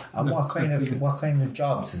say. And what kind of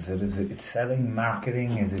jobs is it? Is it selling,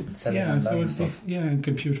 marketing? Is it selling online stuff? And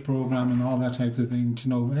computer programming, all that types of thing. You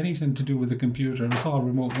know, anything to do with the computer. It's all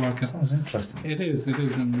remote working. Sounds interesting. It is,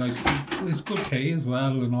 and like, it's good pay as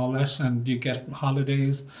well, and all that, and you get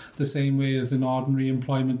holidays the same way as in ordinary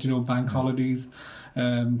employment. You know, bank holidays.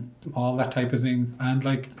 All that type of thing, and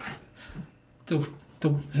like,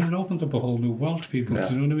 it opens up a whole new world to people.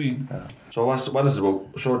 Do you know what I mean? Yeah. So what is it about?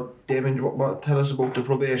 So Damien, tell us about the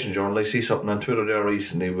probation journal. I see something on Twitter there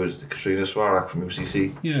recently with Katrina Swarak from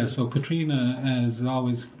UCC. Yeah, so Katrina has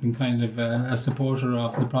always been kind of a supporter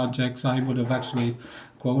of the projects. I would have actually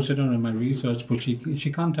quoted her in my research, but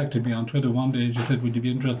she contacted me on Twitter one day. She said, would you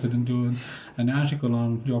be interested in doing an article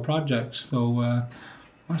on your project? So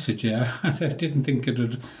I said, yeah. I didn't think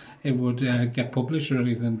it would get published or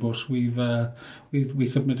anything, but we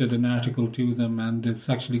submitted an article to them, and it's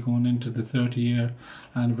actually going into the 30-year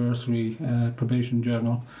anniversary probation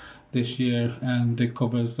journal this year, and it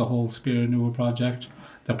covers the whole Spirit Nua project,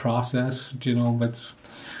 the process, it's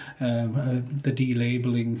the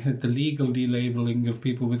delabeling, the legal delabeling of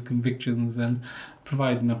people with convictions, and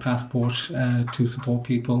providing a passport to support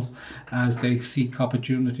people as they seek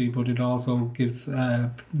opportunity, but it also gives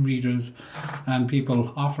readers and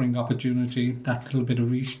people offering opportunity that little bit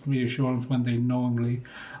of reassurance when they knowingly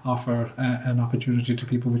offer an opportunity to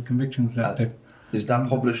people with convictions that they. Is that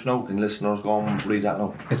published now? Can listeners go and read that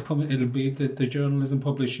now? It's coming. It'll be the journal isn't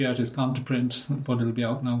published yet. It's gone to print, but it'll be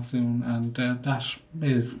out now soon, and that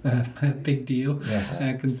is a big deal. Yes.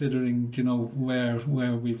 Considering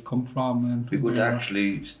where we've come from, and we would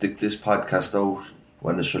actually stick this podcast out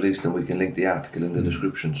when it's released, and we can link the article in the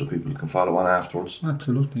description so people can follow on afterwards.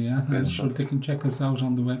 Absolutely, yeah. I'm sure they can check us out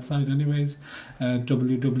on the website, anyways.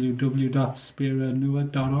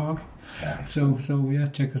 www.spiranua.org. Yeah, so yeah,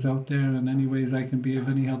 check us out there, and anyways I can be of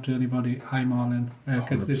any help to anybody, I'm all in,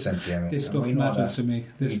 because this stuff matters to me.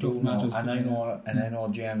 This stuff matters to me. I know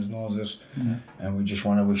James knows it, and we just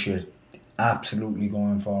want to wish you absolutely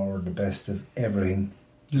going forward the best of everything.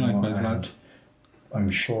 Likewise, lads. I'm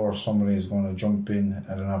sure somebody is going to jump in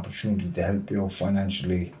at an opportunity to help you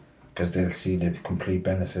financially, because they'll see the complete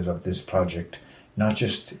benefit of this project, not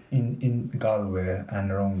just in Galway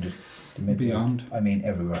and around the Midwest. Beyond. I mean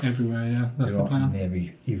everywhere. Everywhere, yeah. That's the plan.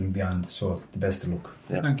 Maybe even beyond. So the best of luck.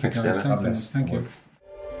 Yeah. Thank you, guys. Thank you.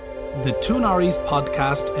 The Tunaries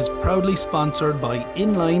podcast is proudly sponsored by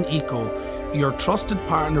Inline Eco, your trusted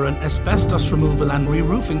partner in asbestos removal and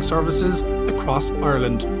re-roofing services across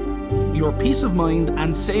Ireland. Your peace of mind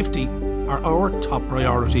and safety are our top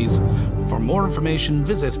priorities. For more information,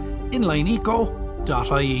 visit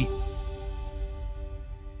inlineeco.ie.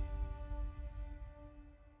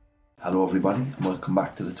 Hello everybody, and welcome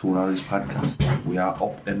back to the Tunaries podcast. We are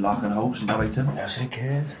up in Loughan House, is that right, Tim? Yes, I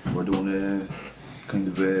can. We're doing a kind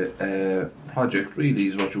of a project, really,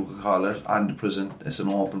 is what you could call it, on the prison. It's an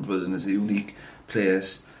open prison, it's a unique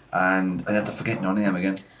place, and I have to forget your name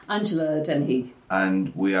again. Angela Dennehy.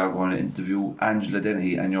 And we are going to interview Angela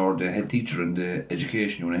Dennehy, and you're the head teacher in the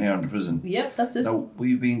education unit here in the prison. Yep, that's it. Now,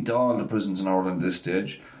 we've been to all the prisons in Ireland at this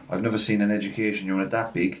stage. I've never seen an education unit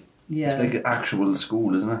that big. Yeah. It's like an actual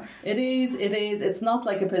school, isn't it? It is. It's not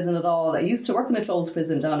like a prison at all. I used to work in a closed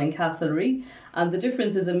prison down in Castlereagh, and the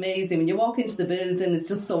difference is amazing. When you walk into the building, it's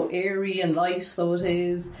just so airy and light, so it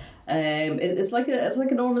is. It's like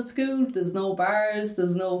a normal school. There's no bars,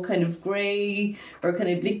 there's no kind of grey or kind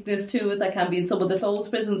of bleakness to it that can be in some of the closed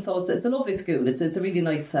prisons. So it's a lovely school. It's a really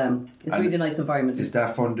nice really nice environment. Is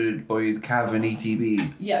that funded by CAV and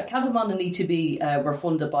ETB? Yeah, Cavamon and ETB were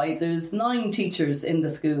funded by. There's 9 teachers in the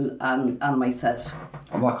school and myself.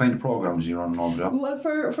 And what kind of programmes are you running over there? Well,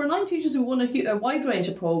 for 9 teachers, we run a wide range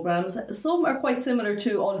of programmes. Some are quite similar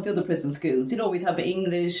to all of the other prison schools. We'd have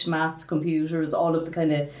English, maths, computers, all of the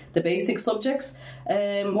kind of the basic subjects.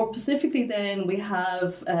 More specifically then, we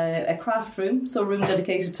have a craft room, so a room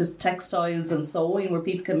dedicated to textiles and sewing, where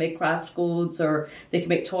people can make craft goods or they can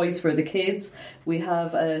make toys for the kids. We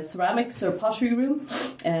have a ceramics or pottery room.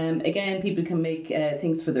 Again, people can make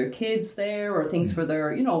things for their kids there, or things for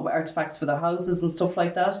their, artefacts for their houses and stuff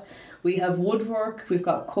like that. We have woodwork, we've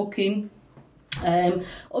got cooking.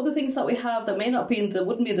 Other things that we have that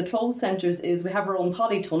wouldn't be in the closed centres is we have our own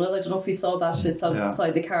polytunnel. I don't know if you saw that, it's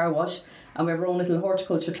outside the car wash, and we have our own little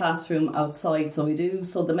horticulture classroom outside, so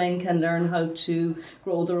the men can learn how to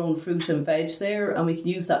grow their own fruit and veg there, and we can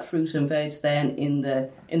use that fruit and veg then in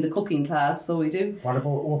the cooking class, so we do. What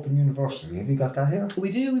about Open University? Have you got that here? We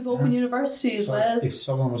do, we've Open University as well. If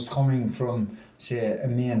someone was coming from, say, a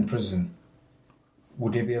main prison,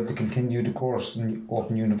 would they be able to continue the course in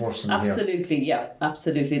Open University? Absolutely, here? Yeah,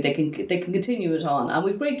 absolutely. They can continue it on, and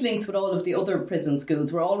we've great links with all of the other prison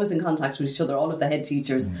schools. We're always in contact with each other, all of the head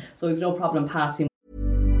teachers, so we've no problem passing.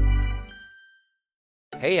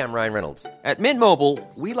 Hey, I'm Ryan Reynolds. At Mint Mobile,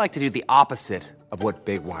 we like to do the opposite of what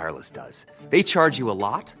Big Wireless does. They charge you a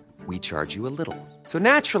lot, we charge you a little. So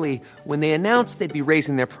naturally, when they announced they'd be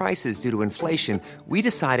raising their prices due to inflation, we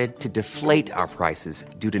decided to deflate our prices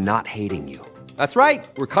due to not hating you. That's right.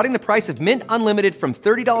 We're cutting the price of Mint Unlimited from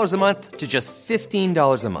 $30 a month to just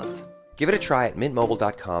 $15 a month. Give it a try at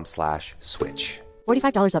mintmobile.com/switch.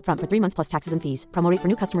 $45 up front for 3 months plus taxes and fees. Promo rate for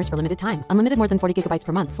new customers for limited time. Unlimited more than 40 gigabytes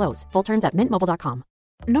per month slows. Full terms at mintmobile.com.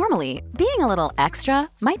 Normally, being a little extra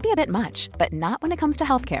might be a bit much, but not when it comes to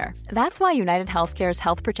healthcare. That's why United Healthcare's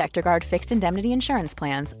Health Protector Guard fixed indemnity insurance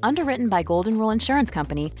plans, underwritten by Golden Rule Insurance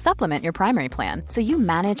Company, supplement your primary plan so you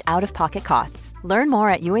manage out-of-pocket costs. Learn more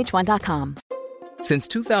at uh1.com. Since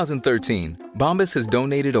 2013, Bombas has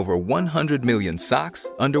donated over 100 million socks,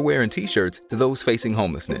 underwear, and T-shirts to those facing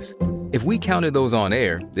homelessness. If we counted those on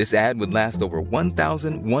air, this ad would last over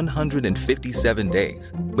 1,157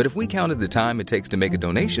 days. But if we counted the time it takes to make a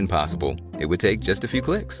donation possible, it would take just a few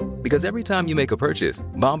clicks. Because every time you make a purchase,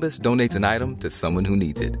 Bombas donates an item to someone who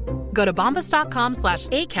needs it. Go to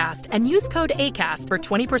bombas.com/ACAST and use code ACAST for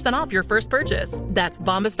 20% off your first purchase. That's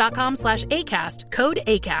bombas.com/ACAST, code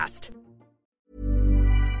ACAST.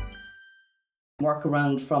 Work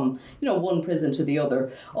around from, one prison to the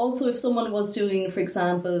other. Also, if someone was doing, for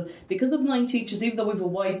example, because of 9 teachers, even though we have a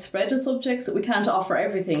wide spread of subjects, we can't offer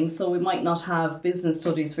everything. So we might not have business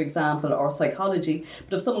studies, for example, or psychology.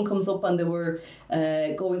 But if someone comes up and they were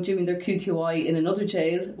doing their QQI in another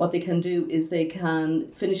jail, what they can do is they can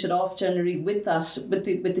finish it off generally with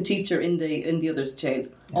the teacher in the other jail.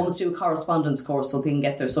 Yeah. Almost do a correspondence course so they can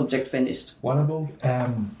get their subject finished. What about,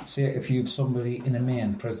 say, if you have somebody in a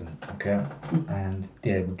main prison, okay, and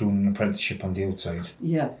they were doing an apprenticeship on the outside,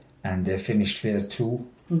 and they finished phase 2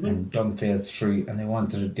 and done phase 3, and they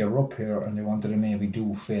were up here and they wanted to maybe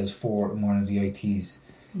do phase 4 in one of the ITs.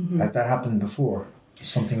 Has that happened before? Is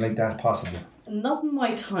something like that possible? Not in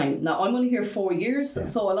my time. Now, I'm only here 4 years,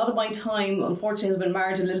 so a lot of my time, unfortunately, has been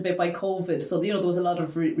marred a little bit by COVID. So, there was a lot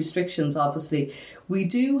of restrictions, obviously. We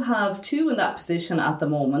do have 2 in that position at the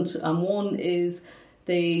moment, and one is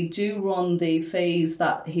they do run the phase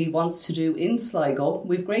that he wants to do in Sligo.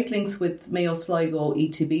 We've great links with Mayo Sligo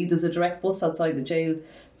ETB. There's a direct bus outside the jail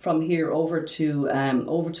from here over to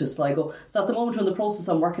Sligo. So at the moment, we're in the process,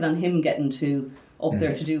 I'm working on him getting to up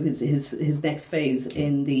there to do his next phase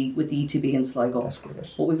with the ETB in Sligo. That's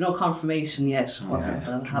great. But we've no confirmation yet.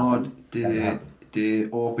 The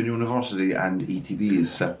Open University and ETB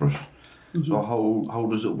is separate. So how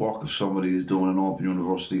does it work if somebody is doing an Open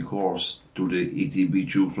University course? Do the ETB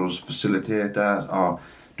tutors facilitate that, or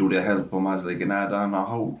do they help them as like an add-on,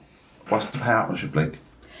 or what's the partnership like?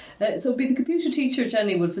 So the computer teacher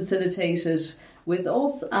generally would facilitate it with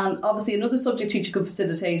us, and obviously another subject teacher could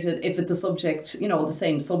facilitate it if it's a subject, the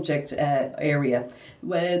same subject area.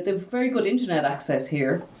 Well, they've very good internet access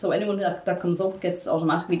here, so anyone that comes up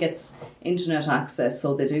automatically gets internet access,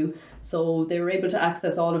 so they do. So they're able to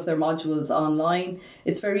access all of their modules online.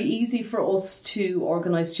 It's very easy for us to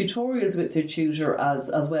organise tutorials with their tutor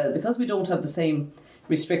as well, because we don't have the same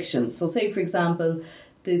restrictions. So say, for example,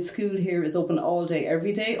 the school here is open all day,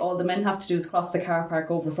 every day. All the men have to do is cross the car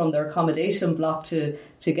park over from their accommodation block to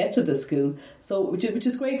get to the school. So, which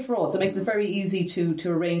is great for us. It makes it very easy to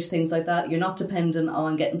arrange things like that. You're not dependent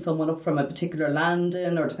on getting someone up from a particular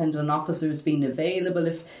landing, or dependent on officers being available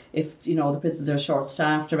if the prisons are short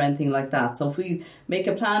staffed or anything like that. So if we make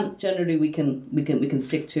a plan, generally we can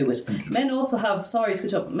stick to it. Men also have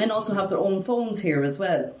their own phones here as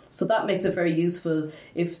well. So that makes it very useful.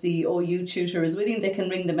 If the OU tutor is willing, they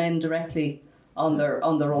can ring the men directly on their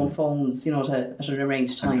own phones, at an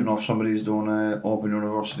arranged time. And if somebody's doing an Open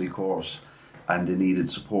University course and they needed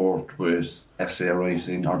support with essay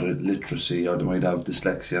writing or the literacy, or they might have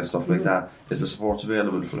dyslexia and stuff like that, is the support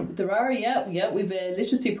available for them? There are, yeah. We've a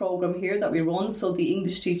literacy programme here that we run, so the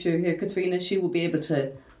English teacher here, Katrina, she will be able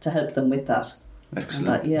to help them with that.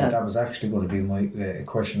 Excellent. That was actually going to be my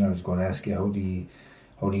question I was going to ask you. How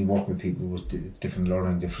do you work with people with different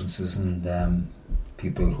learning differences and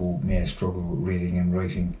people who may struggle with reading and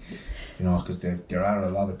writing? Because there are a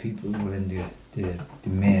lot of people within the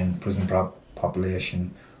main prison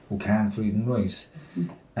population who can't read and write,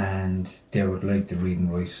 and they would like to read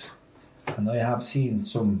and write. And I have seen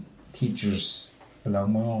some teachers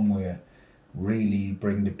along my own way really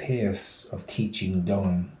bring the pace of teaching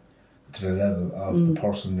down to the level of the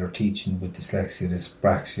person they're teaching with dyslexia,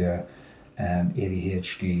 dyspraxia,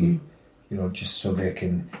 ADHD, just so they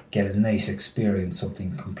can get a nice experience,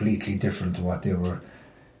 something completely different to what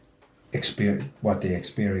they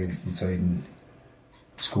experienced inside in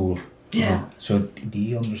school. Yeah. So do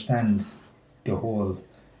you understand the whole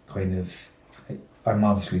kind of? I'm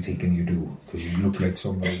obviously thinking you do, because you look like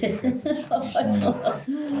somebody who gets it.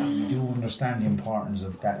 You do understand the importance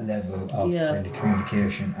of that level of kind of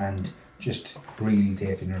communication and just really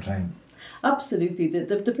taking your time. Absolutely.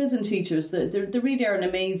 The prison teachers, they really are an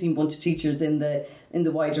amazing bunch of teachers in the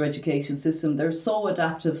wider education system. They're so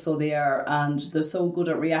adaptive, so they are, and they're so good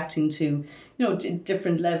at reacting to,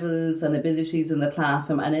 different levels and abilities in the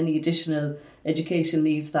classroom and any additional education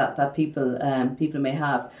needs that people may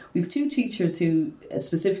have. We've 2 teachers who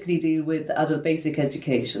specifically deal with adult basic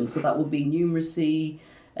education, so that would be numeracy,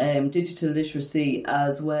 digital literacy,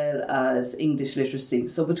 as well as English literacy.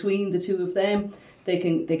 So between the 2 of them, they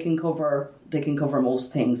can cover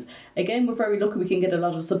most things. Again, we're very lucky. We can get a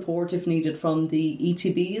lot of support if needed from the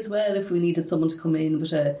ETB as well. If we needed someone to come in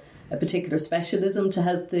with a particular specialism to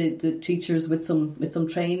help the teachers with some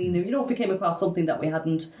training, if we came across something that we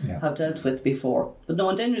hadn't have dealt with before. But no,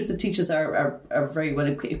 in general, the teachers are very well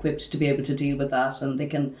equipped to be able to deal with that, and they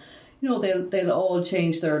can. They'll all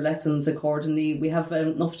change their lessons accordingly. We have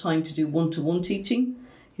enough time to do one-to-one teaching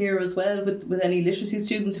here as well with any literacy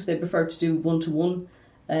students if they prefer to do one-to-one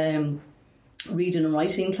reading and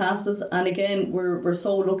writing classes. And again, we're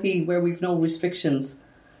so lucky where we've no restrictions.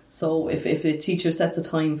 So if a teacher sets a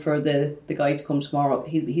time for the guy to come tomorrow,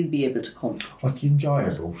 he'll be able to come. What do you enjoy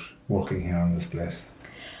about working here in this place?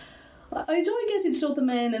 I enjoy getting to know the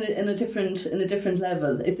men in a different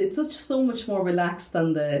level. It's so much more relaxed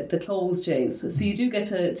than the closed jails. So you do get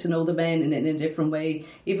to know the men in a different way.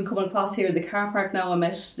 Even coming across here, the car park now, I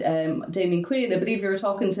met Damien Quinn. I believe you were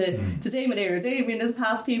talking to Damien there. Damien is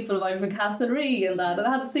past people of mine from Castlereagh and that, and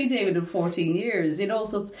I hadn't seen Damien in 14 years.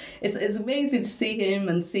 So it's amazing to see him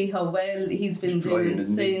and see how well he's been doing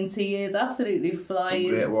since. He is absolutely flying.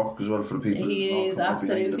 Great work as well for the people. He is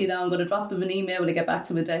absolutely. Now I'm going to drop him an email when I get back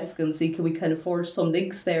to my desk and see can we kind of forge some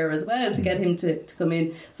links there as well to get him to come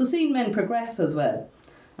in. So seeing men progress as well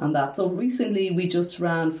and that. So recently we just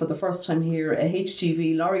ran for the first time here a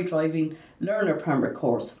HGV lorry driving learner permit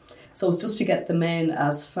course. So it's just to get the men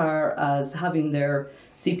as far as having their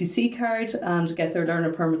CPC card and get their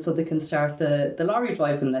learner permit so they can start the lorry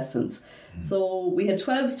driving lessons. So we had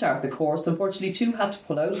 12 start the course. Unfortunately 2 had to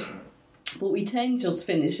pull out. But we 10 just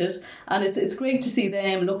finish it, and it's great to see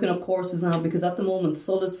them looking up courses now, because at the moment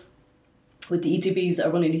Solis with the ETBs are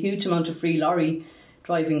running a huge amount of free lorry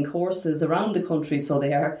driving courses around the country, so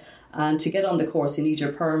they are. And to get on the course, you need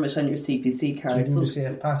your permit and your CPC card. Do you do the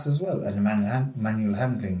Safe Pass as well, and the manual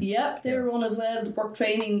handling? Yeah, they're run as well. Work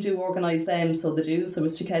training do organise them, so they do. So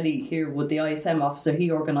Mr. Kelly here with the ISM officer, he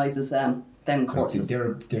organises them courses.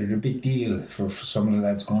 They're a big deal for some of the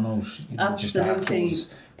lads going out. Absolutely.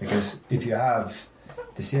 Because if you have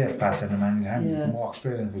the Safe Pass and the manual handling, you can walk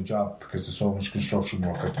straight into a job, because there's so much construction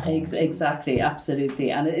work at the moment. Exactly, absolutely.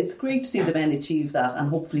 And it's great to see the men achieve that and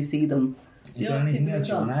hopefully see them. Is there anything else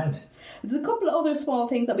you want to add? There's a couple of other small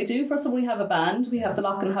things that we do. First of all, we have a band. We have the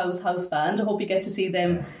Loughan House Band. I hope you get to see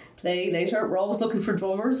them play later. We're always looking for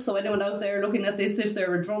drummers, so anyone out there looking at this, if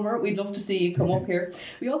they're a drummer, we'd love to see you come up here.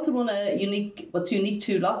 We also run what's unique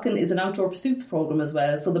to Loughan is an outdoor pursuits programme as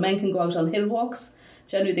well. So the men can go out on hill walks.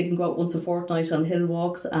 Generally they can go out once a fortnight on hill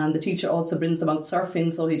walks, and the teacher also brings them out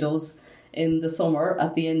surfing, so he does in the summer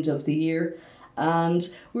at the end of the year. And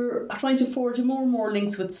we're trying to forge more and more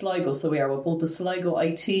links with Sligo, so we are with both the Sligo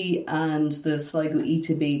IT and the Sligo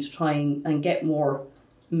ETB to try and get more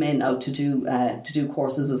men out to do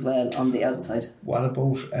courses as well on the outside. What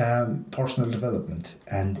about personal development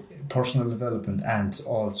and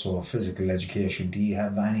also physical education? Do you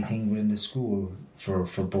have anything within the school for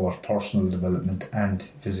both personal development and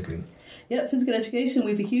physical? Yeah, physical education.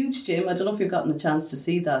 We have a huge gym. I don't know if you've gotten a chance to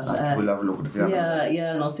see that. We'll have a look at it.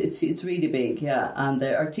 Yeah. No, it's really big. Yeah, and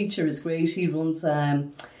our teacher is great. He runs.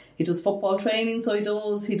 He does football training, so he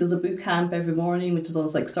does a boot camp every morning, which is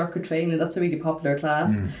almost like circuit training. That's a really popular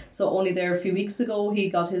class. So only there a few weeks ago, he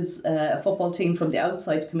got his football team from the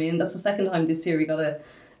outside to come in. That's the second time this year he got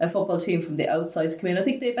a football team from the outside to come in. I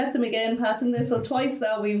think they bet them again, Pat, in this. So twice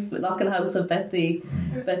now Loughan House have bet the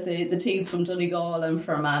teams from Donegal and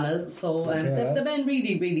Fermanagh. So the men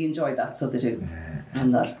really, really enjoy that, so they do.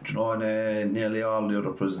 And that. Do you know, in nearly all the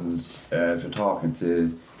other prisons, if you're talking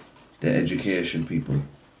to the education people,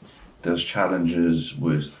 there's challenges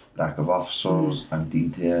with lack of officers and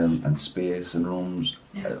detail and space and rooms.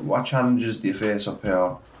 What challenges do you face up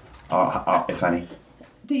here, or if any?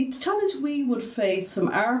 The challenge we would face from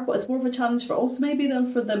it's more of a challenge for us maybe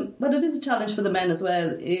than for them, but it is a challenge for the men as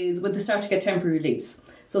well, is when they start to get temporary release.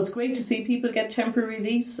 So it's great to see people get temporary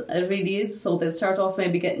release, it really is. So they'll start off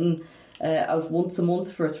maybe getting out once a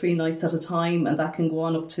month for 3 nights at a time, and that can go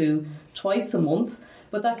on up to twice a month.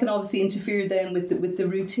 But that can obviously interfere then with the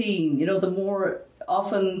routine. You know, the more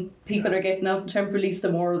often people are getting out in temporary release,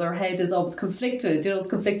 the more their head is always conflicted. It's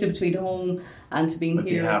conflicted between home and to being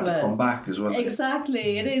here as well. To come back as well.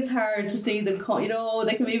 Exactly, it is hard to see them.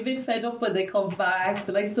 They can be a bit fed up when they come back.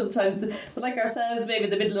 They're like like ourselves, maybe in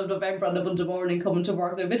the middle of November on a Monday morning coming to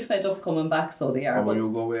work. They're a bit fed up coming back, so they are. Or when you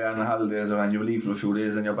go away on the holidays or you leave for a few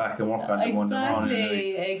days and you're back and work on the Monday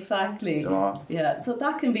morning. Exactly. So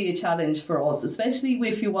that can be a challenge for us, especially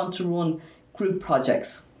if you want to run group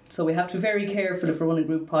projects. So we have to be very careful if we're running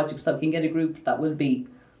group projects that we can get a group that will be,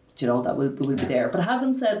 that will be there. But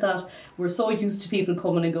having said that, we're so used to people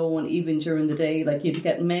coming and going even during the day. Like you'd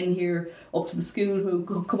get men here up to the school who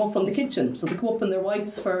come up from the kitchen. So they come up in their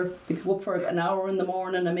whites they come up for an hour in the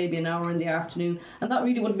morning and maybe an hour in the afternoon. And that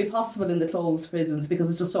really wouldn't be possible in the closed prisons because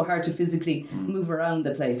it's just so hard to physically move around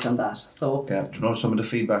the place and that. So some of the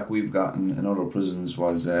feedback we've gotten in other prisons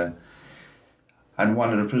was... and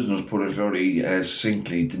one of the prisoners put it very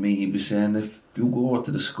succinctly to me. He was saying, if you go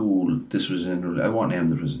to the school, I won't name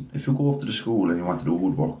the prison. If you go off to the school and you want to do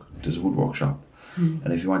woodwork, there's a woodwork shop.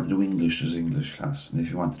 And if you want to do English, there's English class. And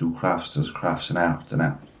if you want to do crafts, there's crafts and art.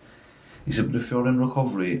 He said, but if you're in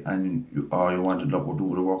recovery and you want to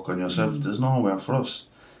do the work on yourself, there's nowhere for us.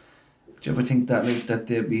 Do you ever think that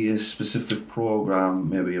there be a specific program,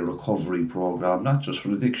 maybe a recovery program, not just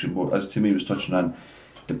for addiction, but as Timmy was touching on,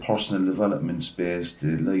 the personal development space,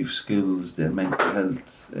 the life skills, the mental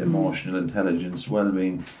health, emotional intelligence,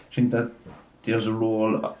 well-being. Do you think that there's a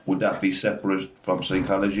role? Would that be separate from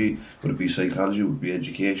psychology? Would it be psychology? Would it be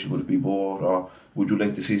education? Would it be both? Or would you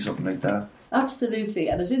like to see something like that? Absolutely,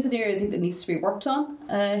 and it is an area I think that needs to be worked on.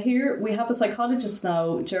 Here we have a psychologist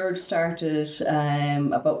now. George started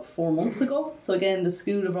about 4 months ago. So again, the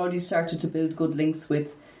school have already started to build good links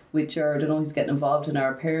with Jared. I know he's getting involved in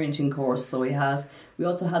our parenting course, so he has. We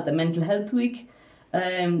also had the Mental Health Week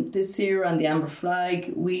this year and the Amber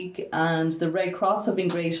Flag Week, and the Red Cross have been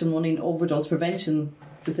great in running overdose prevention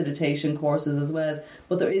facilitation courses as well.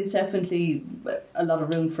 But there is definitely a lot of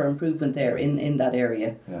room for improvement there in that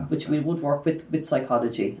area, which we would work with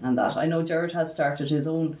psychology and that. I know Jared has started his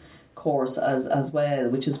own course as well,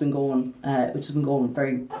 which has been going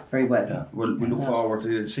very, very well. Yeah, we look forward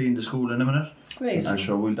to seeing the school in a minute. Great. And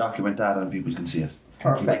sure, we'll document that and people can see it.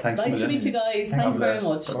 Perfect. Nice to meet you guys. Thanks very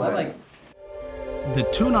much. Bye-bye. The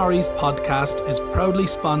Tunaries podcast is proudly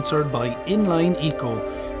sponsored by Inline Eco,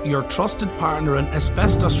 your trusted partner in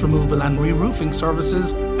asbestos removal and re-roofing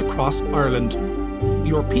services across Ireland.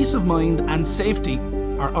 Your peace of mind and safety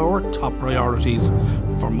are our top priorities.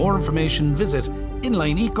 For more information, visit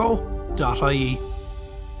inlineeco.ie.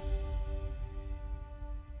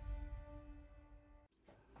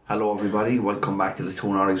 Hello everybody, welcome back to the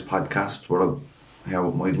Tunaries podcast. We're here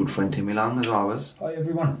with my good friend Timmy Long as always. Hi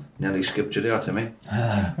everyone. Nearly skipped you there, Timmy.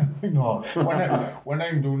 No, when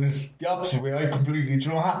I'm doing this the opposite way, I completely, do you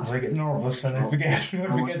know what happens? I get nervous and I forget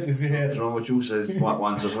to say it. Do you know what you says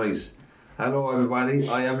once or twice? Hello everybody,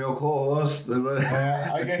 I am your co-host.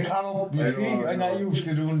 I get caught up, you see, I'm not used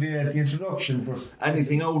to doing the introduction, but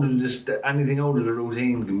anything out of the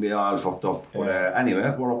routine can be all fucked up. But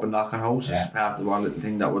anyway, we're up in Loughan House. It's part of one little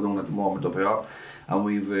thing that we're doing at the moment up here, and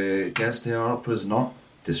we've a guest here, a prisoner.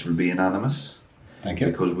 This will be anonymous. Thank you.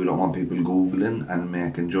 Because we don't want people Googling and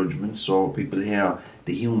making judgments, so people hear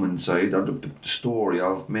the human side or the story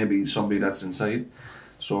of maybe somebody that's inside.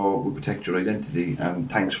 So we protect your identity, and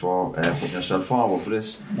thanks for putting yourself forward for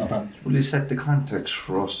this. No problem. Will you set the context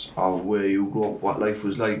for us of where you grew up, what life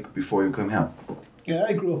was like before you came here? Yeah,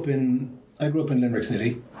 I grew up in Limerick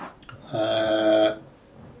City.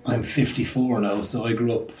 I'm 54 now, so I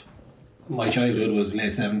grew up. My childhood was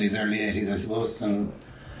late 70s, early 80s, I suppose, and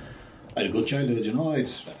I had a good childhood. I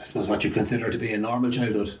suppose what you consider to be a normal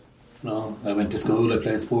childhood. I went to school, I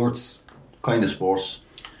played sports. Kind of sports.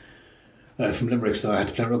 From Limerick, so I had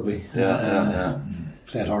to play rugby.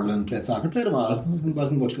 Played hurling, played soccer, played them all.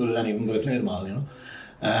 Wasn't much good at any of them, but I played them all.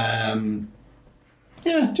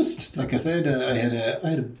 Just like I said, I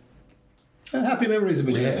had happy memories of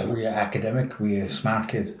it. Were you academic? Were you a smart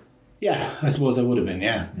kid? Yeah, I suppose I would have been.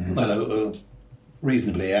 Yeah, well,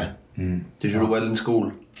 reasonably. Yeah. Did you do well in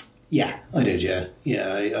school? Yeah, I did. Yeah.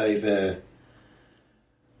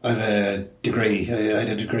 I've a degree. I had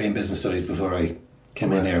a degree in business studies before I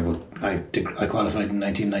came in here, but I qualified in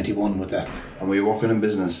 1991 with that. And were you working in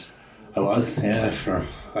business? I was, yeah.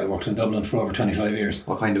 I worked in Dublin for over 25 years.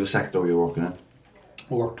 What kind of a sector were you working in?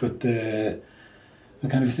 I worked with the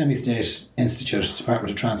kind of a semi-state institute,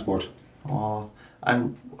 Department of Transport. Oh,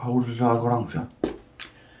 and how did it all go wrong for you?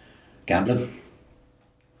 Gambling.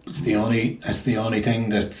 It's the only thing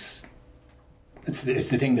that's. It's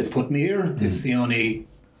the thing that's put me here. It's the only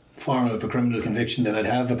form of a criminal conviction that I'd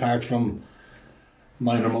have, apart from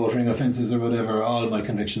minor motoring offences or whatever, all my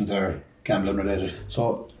convictions are gambling related.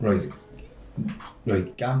 So, right,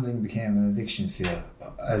 gambling became an addiction for you.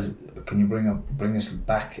 Can you bring us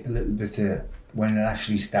back a little bit to when it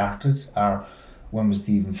actually started, or when was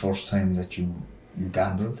the even first time that you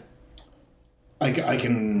gambled? I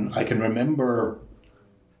can remember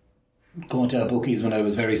going to bookies when I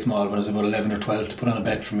was very small, when I was about 11 or 12, to put on a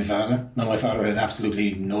bet for my father. Now, my father had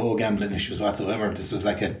absolutely no gambling issues whatsoever. This was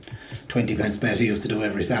like a 20 pence bet he used to do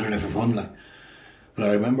every Saturday for fun. Like. But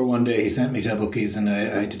I remember one day he sent me to bookies and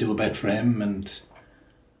I had to do a bet for him, and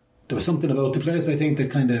there was something about the place, I think,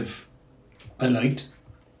 that kind of I liked.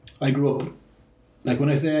 I grew up, like when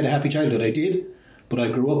I say I had a happy childhood, I did, but I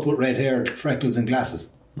grew up with red hair, freckles and glasses.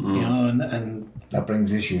 You know, and that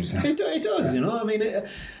brings issues. It does, you know. I mean,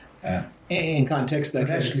 in context, like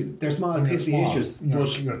they're small, pissy issues.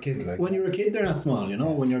 You're a kid, like when you're a kid, they're not small. You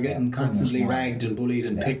know, when you're getting constantly ragged and bullied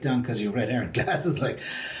and picked on because you have red hair and glasses, like.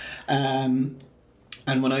 And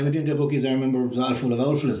when I went into bookies, I remember it was all full of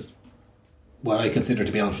old fellas. What I consider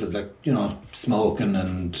to be old fellas, like, you know, smoking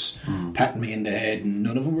and patting me in the head, and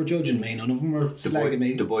none of them were judging me. None of them were slagging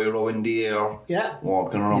me. The boy row in the air,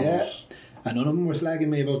 walking around. Yeah. And none of them were slagging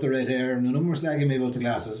me about the red hair, and none of them were slagging me about the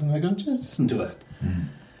glasses. And I go, just listen to it.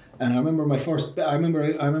 And I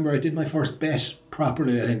remember I did my first bet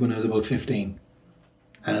properly, I think, when I was about 15.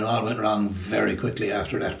 And it all went wrong very quickly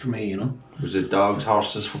after that for me, you know. Was it dogs,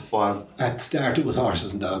 horses, football? At the start it was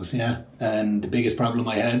horses and dogs, yeah. And the biggest problem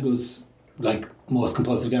I had was, like most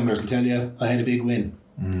compulsive gamblers will tell you, I had a big win.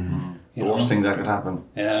 The worst thing that could happen.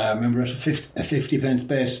 Yeah, I remember a 50 pence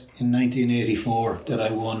bet in 1984 that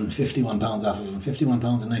I won £51 off of. And £51 in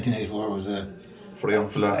 1984 was for a young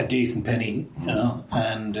fella, a decent penny, you know.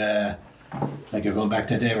 And like, you're going back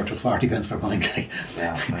to a day where it was 40 pence per pint, like,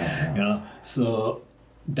 yeah. You know. So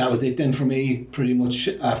that was it then for me. Pretty much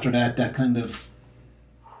after that kind of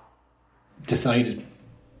decided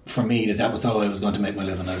for me that was how I was going to make my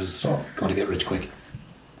living. I was going to get rich quick.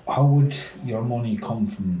 How would your money come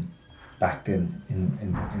from back then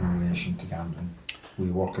in relation to gambling? Were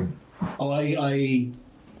you working? Oh,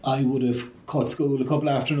 I would have cut school a couple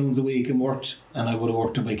of afternoons a week and worked, and I would have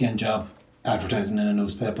worked a weekend job advertising in a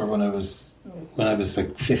newspaper when I was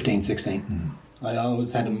like 15, 16. I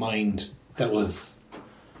always had a mind that was...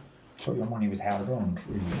 So your money was hard earned,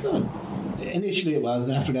 really? Initially it was.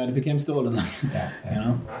 After that it became stolen. Yeah. You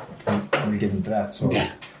know? We'll get into that. So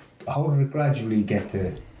how did it gradually get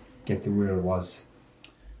to where it was?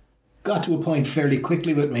 Got to a point fairly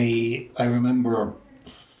quickly with me. I remember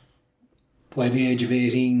by the age of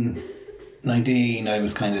 18, 19, I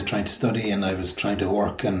was kind of trying to study and I was trying to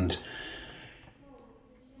work, and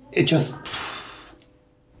it just...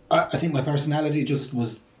 I think my personality just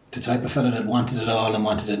was the type of fella that wanted it all and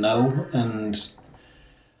wanted it now, and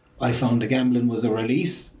I found the gambling was a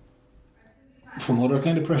release from other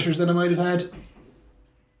kind of pressures that I might have had,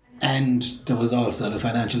 and there was also the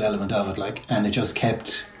financial element of it, like, and it just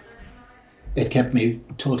kept me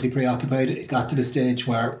totally preoccupied. It got to the stage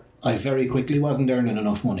where I very quickly wasn't earning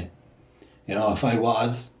enough money. You know, if I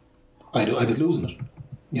was losing it.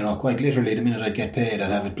 You know, quite literally, the minute I'd get paid,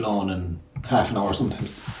 I'd have it blown in half an hour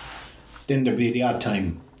sometimes. Then there'd be the odd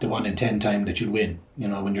time, the 1 in 10 time that you'd win. You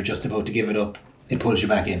know, when you're just about to give it up, it pulls you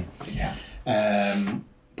back in. Yeah.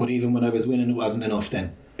 But even when I was winning, it wasn't enough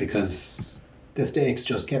then, because the stakes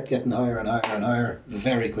just kept getting higher and higher and higher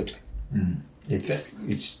very quickly. It's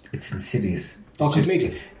insidious. Oh,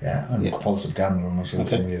 completely. I'm a compulsive gambler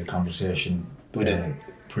myself, and we had a conversation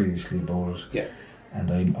previously about it. Yeah. And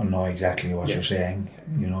I know exactly what you're saying.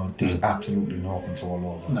 You know, there's absolutely no control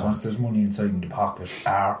over it. Once there's money inside in the pocket,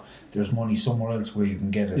 or there's money somewhere else where you can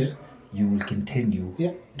get it, you will continue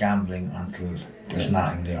gambling until there's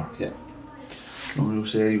nothing there. Yeah. When you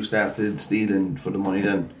say you started stealing for the money,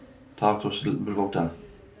 then talk to us a little bit about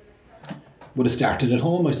that. Would have started at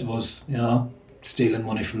home, I suppose. You know, stealing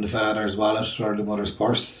money from the father's wallet or the mother's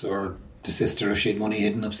purse, or the sister if she had money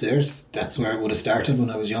hidden upstairs. That's where it would have started when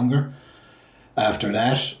I was younger. After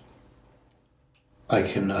that, I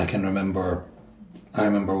can remember. I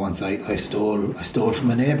remember once I stole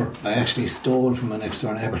from a neighbour. I actually stole from a next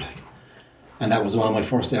door neighbour, like, and that was one of my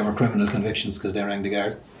first ever criminal convictions because they rang the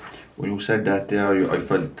guard. When you said that there, I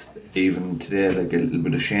felt even today like a little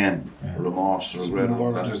bit of shame, remorse, regret.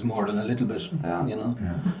 There's more than a little bit, you know.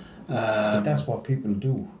 Yeah. But that's what people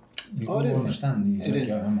do. You don't understand. It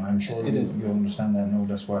is. I'm sure you understand that. No,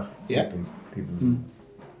 that's what people do.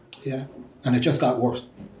 Yeah, and it just got worse.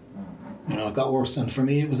 You know, it got worse, and for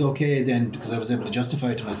me it was okay then because I was able to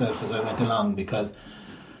justify it to myself as I went along, because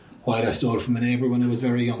while I stole from a neighbour when I was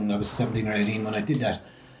very young, I was 17 or 18 when I did that.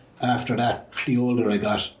 After that, the older I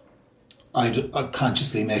got, I'd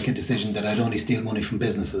consciously make a decision that I'd only steal money from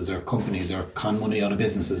businesses or companies or con money out of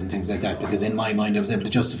businesses and things like that, because in my mind I was able to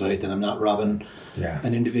justify it, that I'm not robbing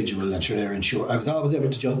an individual, and sure they're insured. I was always able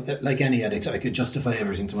to like any addict, I could justify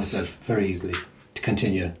everything to myself very easily to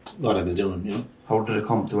continue what I was doing, you know. How did it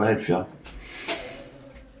come to a head for you?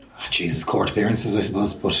 Jesus, court appearances, I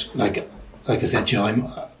suppose. But like I said, you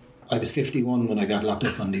know, I was 51 when I got locked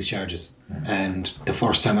up on these charges, and the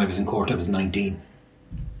first time I was in court I was 19.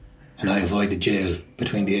 And I avoided jail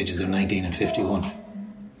between the ages of 19 and 51,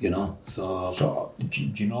 you know. So do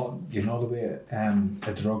you know the way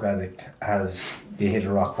a drug addict they hit a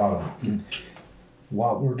rock bottom.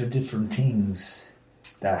 What were the different things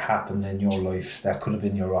that happened in your life that could have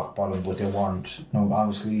been your rock bottom, but they weren't? No,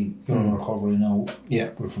 obviously you're in recovery now. Yeah,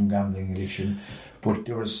 we're from gambling addiction, but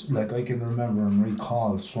there was, like, I can remember and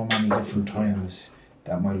recall so many different times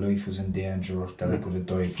that my life was in danger, that I could have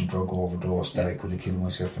died from drug overdose, that I could have killed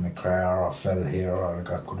myself in a car, or fell here, or I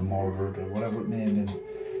could have murdered, or whatever it may have been.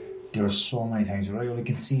 There are so many times where I only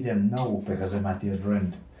can see them now because I'm at the other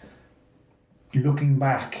end. Looking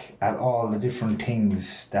back at all the different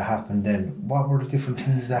things that happened then, what were the different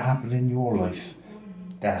things that happened in your life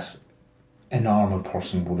that a normal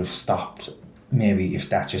person would have stopped, maybe, if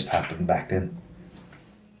that just happened back then?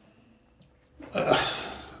 I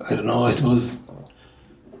don't know, I suppose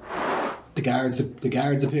the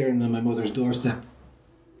guards appearing on my mother's doorstep,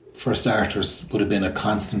 for starters, would have been a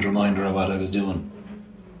constant reminder of what I was doing.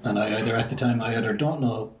 And I either don't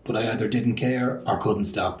know, but I either didn't care or couldn't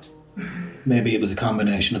stop. Maybe it was a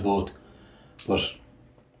combination of both. But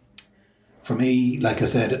for me, like I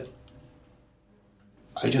said,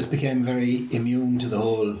 I just became very immune to the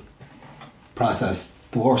whole process.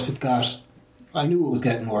 The worse it got, I knew it was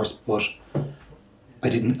getting worse, but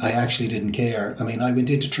I actually didn't care. I mean, I went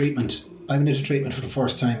into treatment for the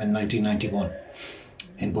first time in 1991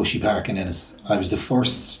 in Bushy Park in Ennis. I was the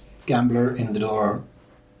first gambler in the door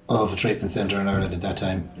of a treatment centre in Ireland at that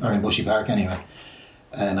time, or in Bushy Park anyway,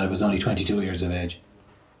 and I was only 22 years of age.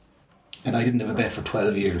 And I didn't have a bet for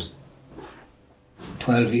 12 years.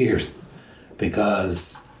 12 years.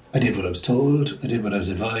 Because I did what I was told, I did what I was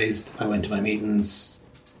advised, I went to my meetings,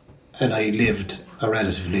 and I lived a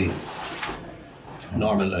relatively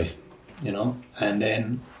normal life, you know. And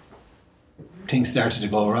then things started to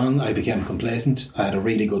go wrong. I became complacent. I had a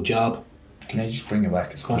really good job. Can I just bring it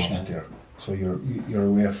back? Of course, there. So you're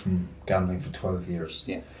away from gambling for 12 years.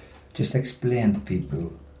 Yeah. Just explain to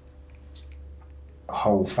people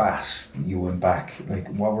how fast you went back. Like,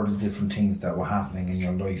 what were the different things that were happening in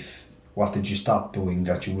your life? What did you stop doing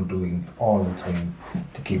that you were doing all the time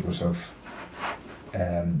to keep yourself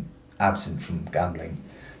absent from gambling?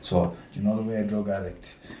 So, you know the way a drug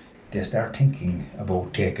addict, they start thinking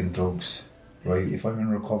about taking drugs, right? If I'm in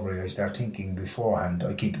recovery, I start thinking beforehand.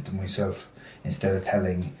 I keep it to myself instead of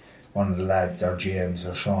telling one of the lads, or James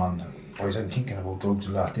or Sean, boys, I'm thinking about drugs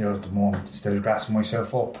a lot there at the moment, instead of grassing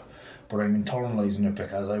myself up. But I'm internalising it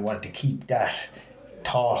because I want to keep that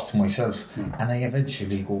thought to myself, and I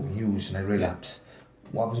eventually go and use and I relapse.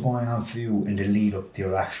 What was going on for you in the lead up to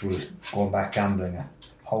your actual going back gambling?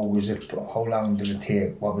 How was it? How long did it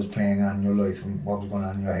take? What was playing on in your life, and what was going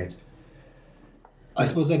on in your head? I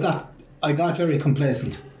suppose I got very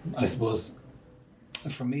complacent. I suppose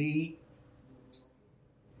for me,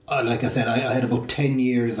 like I said, I had about 10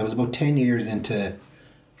 years. I was about 10 years into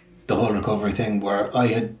the whole recovery thing, where I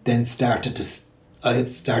had then started to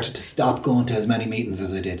stop going to as many meetings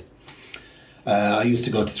as I did. I used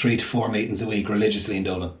to go to 3 to 4 meetings a week religiously in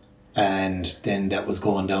Dublin, and then that was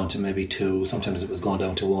going down to maybe 2. Sometimes it was going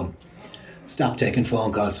down to 1. Stopped taking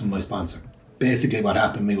phone calls from my sponsor. Basically what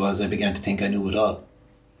happened to me was I began to think I knew it all,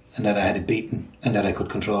 and that I had it beaten, and that I could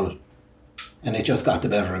control it. And it just got the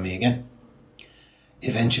better of me again,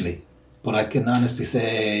 eventually. But I can honestly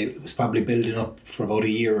say it was probably building up for about a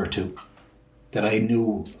year or 2 that I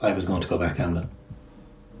knew I was going to go back gambling.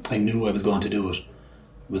 I knew I was going to do it. It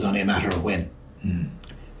was only a matter of when.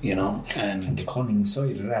 You know, and the cunning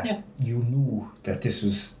side of that, you knew that this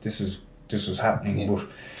was happening, but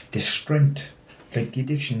the strength, like the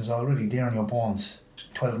addiction, is already there in your bones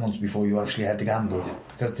 12 months before you actually had to gamble,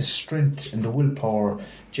 because the strength and the willpower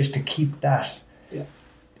just to keep that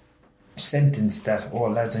sentence that, oh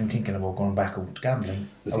lads, I'm thinking about going back out gambling,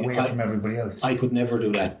 away from everybody else. I could never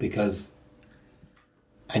do that, because,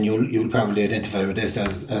 and you'll probably identify with this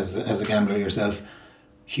as a gambler yourself,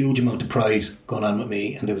 huge amount of pride going on with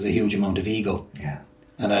me, and there was a huge amount of ego. Yeah.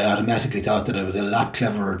 And I automatically thought that I was a lot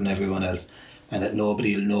cleverer than everyone else, and that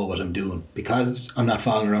nobody will know what I'm doing, because I'm not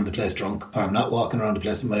falling around the place drunk, or I'm not walking around the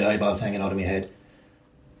place with my eyeballs hanging out of my head.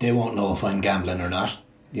 They won't know if I'm gambling or not.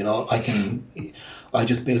 You know, I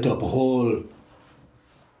just built up a whole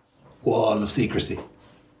wall of secrecy.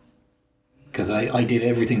 Because I did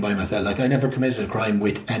everything by myself. Like, I never committed a crime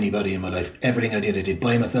with anybody in my life. Everything I did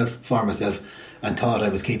by myself, for myself, and thought I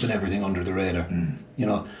was keeping everything under the radar. You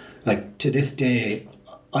know, like, to this day,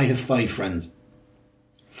 I have 5 friends.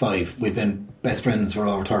 5. We've been best friends for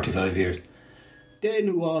over 35 years. They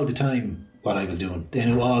knew all the time what I was doing. They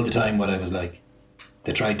knew all the time what I was like.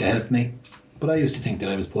 They tried to help me, but I used to think that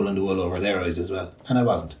I was pulling the wool over their eyes as well, and I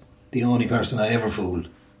wasn't. The only person I ever fooled,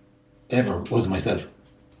 ever, was myself,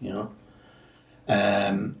 you know.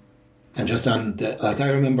 And just on the, like, I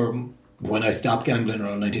remember when I stopped gambling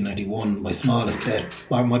around 1991, my smallest bet,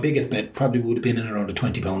 or my biggest bet, probably would have been in around the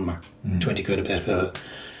 £20 mark, 20 quid a bet.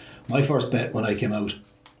 My first bet when I came out,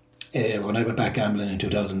 when I went back gambling in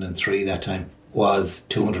 2003, that time, was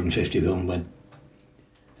 £250 win.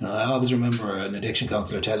 You know, I always remember an addiction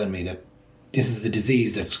counsellor telling me that this is a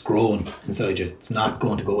disease that's grown inside you. It's not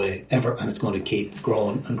going to go away ever, and it's going to keep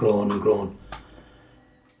growing and growing and growing.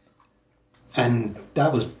 And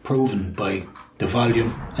that was proven by the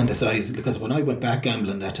volume and the size, because when I went back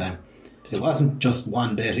gambling that time, it wasn't just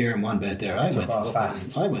one bet here and one bet there. I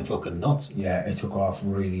went fucking nuts. Yeah, it took off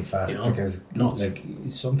really fast, you know, because nuts. Like,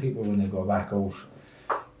 some people, when they go back out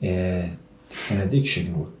in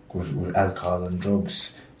addiction with alcohol and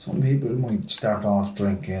drugs, some people might start off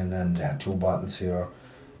drinking and 2 bottles here.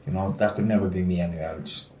 You know, that could never be me anyway. I'll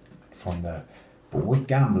just from that. But with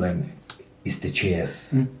gambling, it's the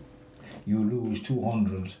chase. You lose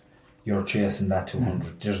 200, you're chasing that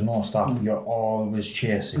 200. There's no stop. You're always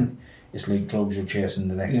chasing. It's like drugs, you're chasing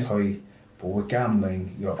the next high. But with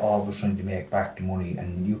gambling, you're always trying to make back the money,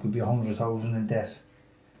 and you could be 100,000 in debt.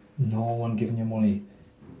 No one giving you money,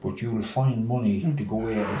 but you'll find money to go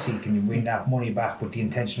away and see, can you win that money back with the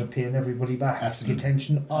intention of paying everybody back. Absolutely. The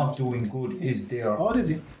intention of doing good is there. Oh, it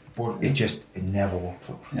is, yeah. But it never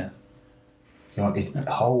works out. Yeah. You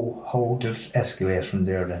know, how did it escalate from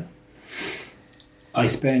there then? I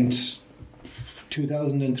spent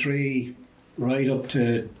 2003 right up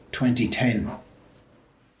to 2010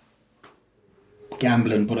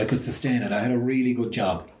 gambling, but I could sustain it. I had a really good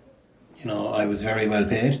job. You know, I was very well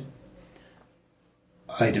paid.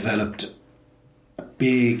 I developed a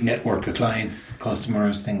big network of clients,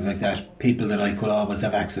 customers, things like that, people that I could always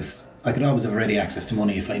have access. I could always have ready access to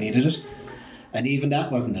money if I needed it. And even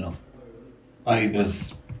that wasn't enough. I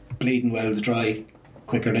was bleeding wells dry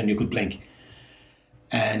quicker than you could blink.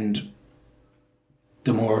 And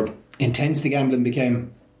the more intense the gambling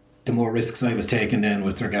became, the more risks I was taking then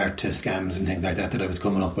with regard to scams and things like that I was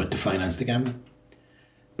coming up with to finance the gambling.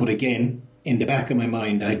 But again, in the back of my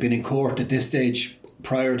mind, I'd been in court at this stage.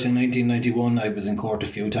 Prior to 1991, I was in court a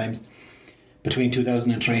few times. Between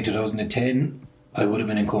 2003 and 2010, I would have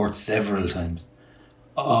been in court several times.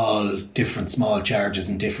 All different small charges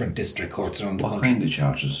in different district courts around the country. What kind of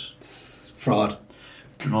charges? It's fraud.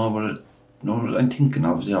 Do you know what I'm thinking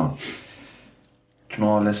of? Yeah. Do you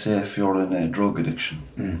know, let's say if you're in a drug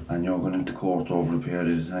addiction and you're going into court over a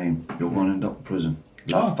period of time, you're going to end up in prison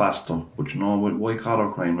a lot faster. But you know, with white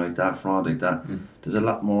collar crime like that, fraud like that, there's a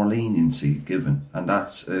lot more leniency given, and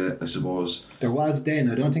that's I suppose there was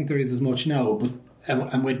then. I don't think there is as much now, but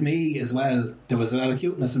and with me as well, there was a lot of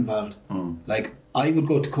cuteness involved. Like, I would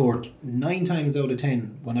go to court 9 times out of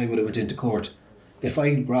 10 when I would have went into court. If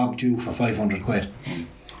I robbed you for 500 quid,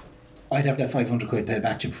 I'd have that 500 quid paid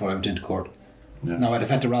back to you before I went into court. Yeah. Now, I'd have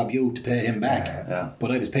had to rob you to pay him back,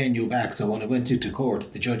 but I was paying you back. So when I went into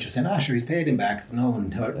court, the judge was saying, sure, he's paid him back. There's no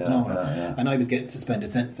one hurt, and I was getting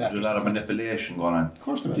suspended sentence after. There's a lot of manipulation going on. Of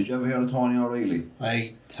course there was. Did you ever hear of Tony O'Reilly?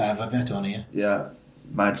 I have. I've met Tony, yeah.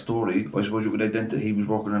 Mad story. I suppose you could identify he was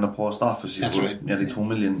working in a post office. He That's put right. Nearly 2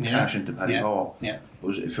 million cash into Paddy Power. Yeah.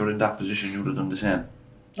 But if you're in that position, you would have done the same.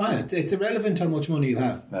 It's irrelevant how much money you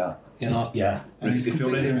have. Yeah. You know. Yeah. If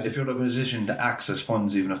you're in a position to access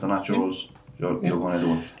funds, even if they're not yours, you're going to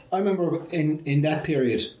do it. I remember in that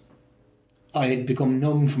period, I had become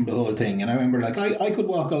numb from the whole thing, and I remember like I could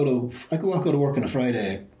walk out of work on a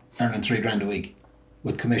Friday earning $3,000 a week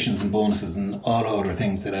with commissions and bonuses and all other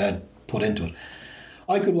things that I had put into it.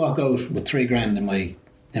 I could walk out with $3,000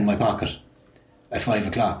 in my pocket at 5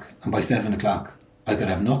 o'clock, and by 7 o'clock I could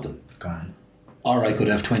have nothing. Gone. Or I could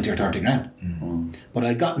have 20 or 30 grand. Mm-hmm. But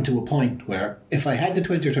I'd gotten to a point where if I had the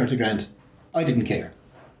 20 or 30 grand, I didn't care.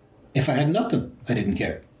 If I had nothing, I didn't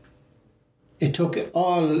care. It took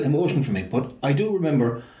all emotion from me. But I do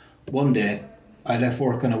remember one day I left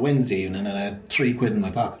work on a Wednesday evening and I had 3 quid in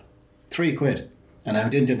my pocket. 3 quid. And I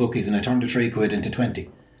went into bookies and I turned the 3 quid into 20.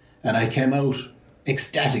 And I came out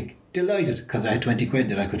ecstatic, delighted, because I had 20 quid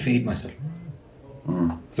that I could feed myself.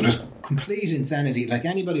 So there's complete insanity. Like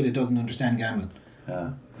anybody that doesn't understand gambling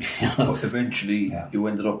Yeah. But eventually, you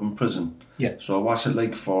ended up in prison. Yeah. So what's it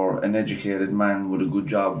like for an educated man with a good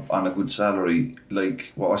job and a good salary?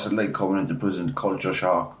 Like, what was it like coming into prison? Culture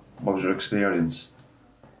shock. What was your experience?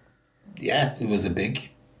 Yeah, it was a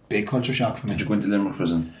big culture shock for me. Did you go into Limerick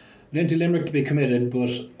prison? I went to Limerick to be committed, but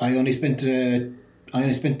I only spent the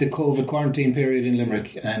COVID quarantine period in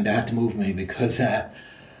Limerick, and they had to move me because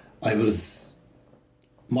I was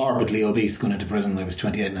morbidly obese going into prison. I was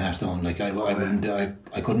 28.5 stone. Like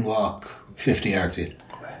I couldn't walk 50 yards feet,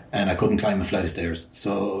 and I couldn't climb a flight of stairs.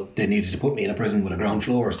 So they needed to put me in a prison with a ground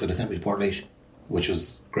floor. So they sent me to Portlaoise, which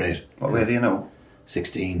was great. What weight do you know?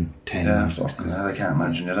 16, 10. Yeah, fucking hell, I can't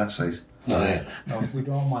imagine you're that size. Oh, yeah. No, we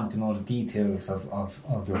don't want to know the details of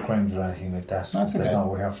your crimes or anything like that. That's not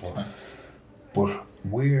what we're here for. But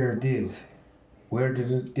where did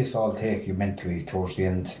this all take you mentally towards the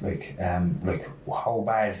end? Like how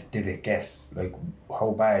bad did it get? Like,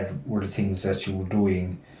 how bad were the things that you were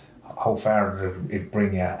doing? How far did it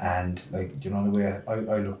bring you? And like, do you know the way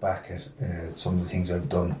I look back at some of the things I've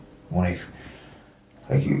done when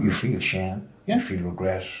you feel shame, you feel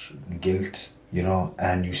regret and guilt, you know,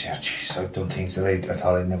 and you say, "Jeez, I've done things that I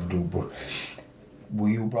thought I'd never do." But were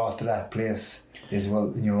you brought to that place as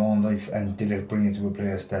well in your own life, and did it bring you to a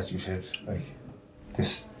place that you said, like,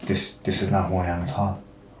 this is not who I am at all?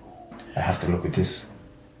 I have to look at this.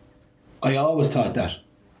 I always thought that,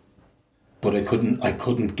 but I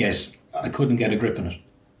couldn't get a grip on it,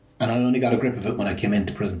 and I only got a grip of it when I came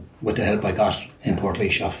into prison with the help I got in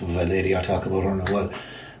Portlaoise off of a lady I talk about her in a while.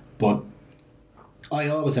 But I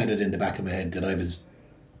always had it in the back of my head that I was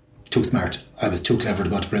too smart, I was too clever to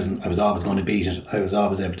go to prison, I was always going to beat it, I was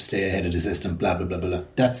always able to stay ahead of the system, blah blah blah blah.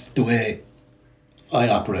 That's the way I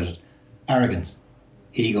operated. Arrogance,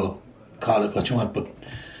 ego, call it what you want, but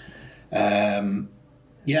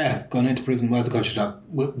going into prison was a culture shock.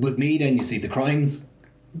 With me then, you see, the crimes,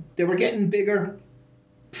 they were getting bigger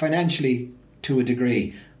financially to a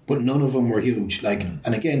degree, but none of them were huge. Like,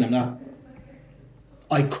 and again,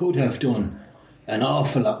 I could have done an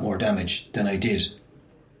awful lot more damage than I did,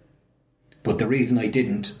 but the reason I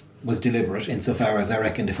didn't was deliberate, insofar as I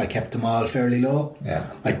reckoned if I kept them all fairly low,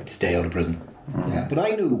 I'd stay out of prison. Yeah. But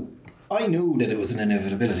I knew that it was an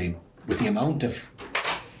inevitability with the amount of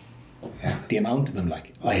them.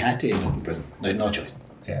 Like, I had to end up in prison. I had no choice.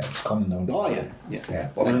 Yeah, it's coming down. Oh yeah.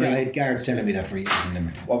 I had guards telling me that for years in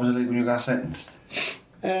Limerick. What was it like when you got sentenced?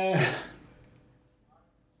 The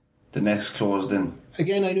next closed in.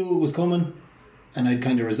 Again, I knew it was coming, and I'd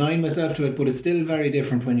kind of resigned myself to it, but it's still very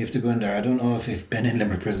different when you have to go in there. I don't know if you've been in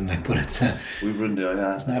Limerick prison, like, but it's we were in there,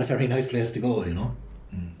 yeah. It's not a very nice place to go, you know.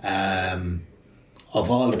 Of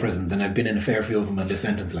all the prisons, and I've been in a fair few of them in this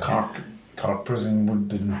sentence. Like Cork prison would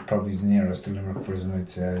have been probably the nearest to Limerick prison, I'd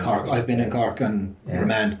say. Cork, I've been in Cork on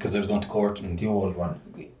remand because I was going to court. And the old one.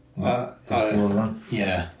 The old one?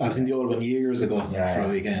 Yeah, I was in the old one years ago for a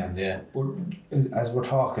weekend. Yeah. But as we're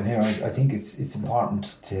talking here, I think it's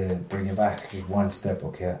important to bring it back just one step.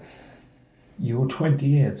 Okay, you were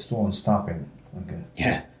 28 stone stopping. Okay.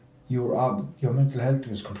 Yeah. Your mental health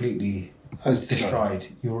was completely destroyed.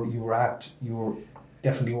 You were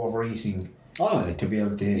definitely overeating. To be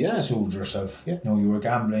able to soothe yourself. Yeah. No, you were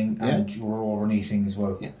gambling and you were overeating as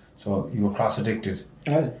well. Yeah. So you were cross addicted.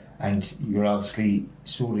 And you're obviously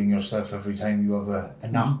soothing yourself every time you have a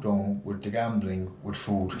knockdown with the gambling, with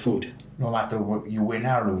food. No matter what you win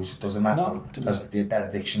or lose, it doesn't matter, because that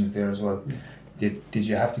addiction is there as well. Yeah. Did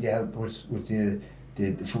you have to get help with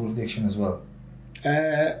the food addiction as well?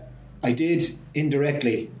 I did,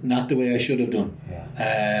 indirectly, not the way I should have done.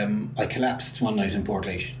 Yeah. I collapsed one night in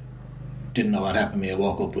Portlaoise. Didn't know what happened to me. I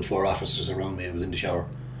woke up with 4 officers around me. I was in the shower,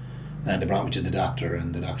 and they brought me to the doctor,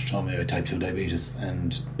 and the doctor told me I had type 2 diabetes,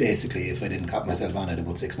 and basically if I didn't cop myself on it,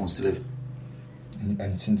 about 6 months to live.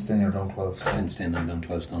 And since then you're down 12 stone? Since then I'm down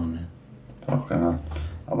 12 stone, yeah. Okay, man.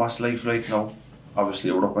 And what's life like now? Obviously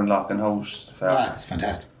we're up in Loughan House. It's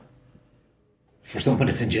fantastic. For someone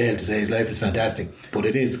that's in jail to say his life is fantastic, but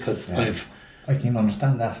it is, because I can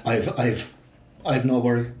understand that. I've no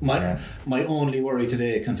worry. My only worry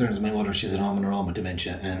today concerns my mother. She's at home on her own with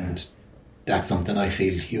dementia, and that's something I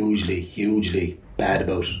feel hugely, hugely bad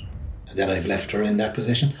about, that I've left her in that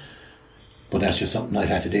position. But that's just something I've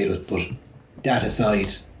had to deal with. But that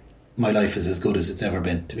aside, my life is as good as it's ever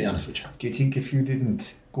been, to be honest with you. Do you think if you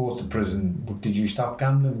didn't go to prison, did you stop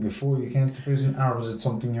gambling before you came to prison, or was it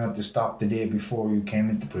something you had to stop the day before you came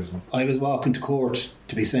into prison? I was walking to court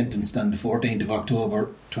to be sentenced on the 14th of October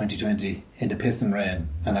 2020 in the pissing rain,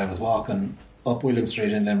 and I was walking up William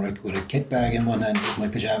Street in Limerick with a kit bag in one hand, with my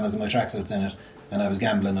pyjamas and my tracksuits in it, and I was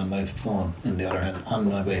gambling on my phone in the other hand, on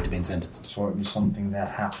my way to being sentenced. So it was something that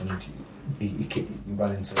happened you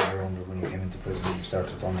got inside your under when you came into prison. You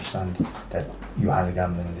started to understand that you had a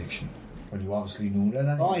gambling addiction. Well, you obviously knew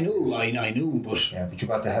that. Oh, I knew, but but you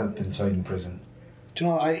got the help inside in prison. Do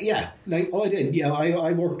you know? I did. Yeah,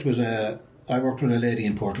 I worked with a lady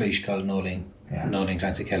in Portlaoise called Loughan. Yeah. Loughan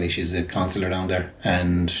Clancy Kelly. She's a counsellor down there,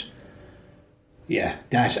 and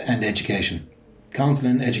that and education,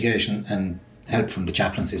 counselling, education, and help from the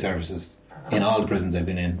chaplaincy services in all the prisons I've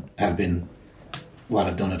been in have been what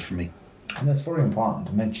have done it for me. And that's very important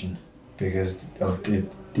to mention because of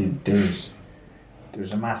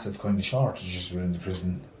there's a massive kind of shortages within the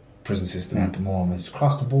prison system at the moment.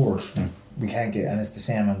 Across the board, we can't get, and it's the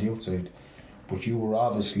same on the outside. But you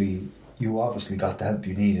obviously got the help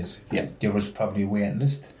you needed. Yeah, there was probably a waiting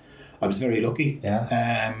list. I was very lucky.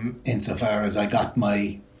 Yeah. Insofar as I got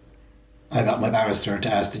my barrister to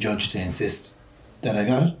ask the judge to insist that I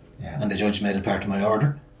got it, and the judge made it part of my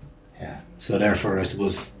order. Yeah. So therefore, I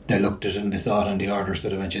suppose they looked at it and they saw it in the order, so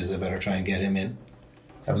they went, "I better try and get him in."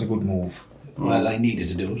 That was a good move. Well, I needed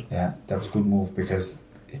to do it. Yeah, that was a good move because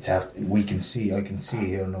I can see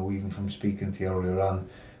here now, even from speaking to you earlier on,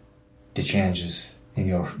 the changes in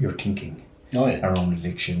your thinking around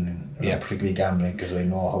addiction and particularly gambling, because I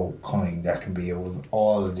know how cunning that can be with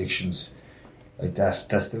all addictions. Like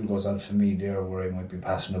that still goes on for me there, where I might be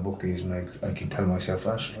passing the bookies and I can tell myself,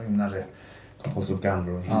 I'm not a compulsive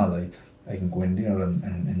gambler at all. I can go in there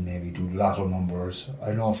and maybe do lotto numbers.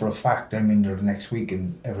 I know for a fact I'm in there the next week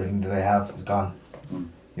and everything that I have is gone.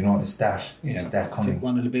 You know, it's that cunning.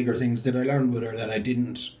 One of the bigger things that I learned with her that I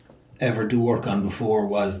didn't ever do work on before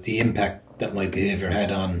was the impact that my behaviour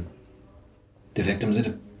had on the victims of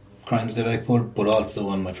the crimes that I pulled, but also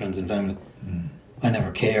on my friends and family. I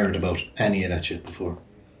never cared about any of that shit before.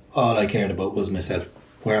 All I cared about was myself.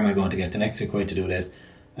 Where am I going to get the next quid to do this?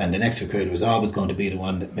 And the next quid was always going to be the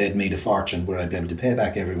one that made me the fortune, where I'd be able to pay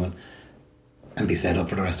back everyone and be set up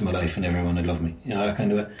for the rest of my life and everyone would love me. You know, that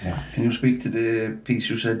kind of way. Yeah. Can you speak to the piece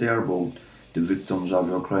you said there about the victims of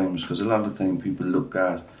your crimes? Because a lot of the time people look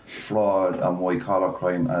at fraud and white collar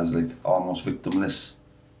crime as like almost victimless.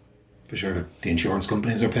 For sure. The insurance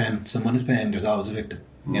companies are paying. Someone is paying. There's always a victim.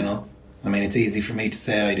 You know? I mean, it's easy for me to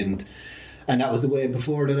say I didn't. And that was the way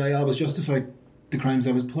before that I always justified the crimes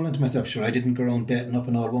I was pulling to myself. Sure, I didn't go around beating up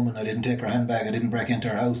an old woman. I didn't take her handbag. I didn't break into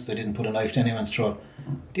her house. I didn't put a knife to anyone's throat.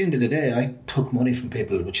 At the end of the day, I took money from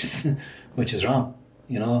people, which is wrong.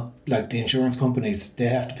 You know, like the insurance companies, they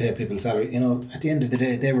have to pay people's salary. You know, at the end of the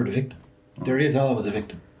day, they were the victim. There is always a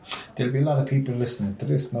victim. There'll be a lot of people listening to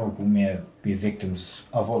this now who may be victims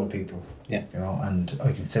of other people. Yeah. You know, and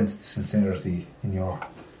I can sense the sincerity in your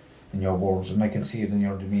words, and I can see it in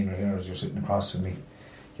your demeanour here as you're sitting across from me.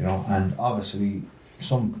 You know, and obviously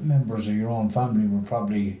some members of your own family will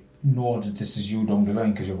probably know that this is you down the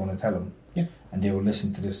line because you're going to tell them. Yeah. And they will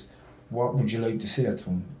listen to this. What would you like to say to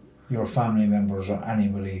them? Your family members or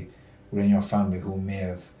anybody within your family who may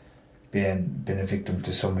have been a victim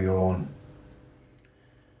to some of your own?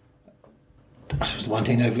 I suppose the one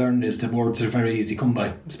thing I've learned is that words are very easy come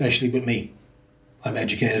by, especially with me. I'm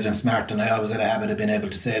educated, I'm smart, and I always had a habit of being able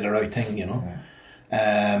to say the right thing, you know.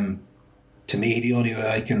 Yeah. To me, the only way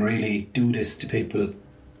I can really do this to people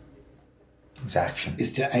is action.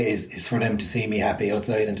 Is for them to see me happy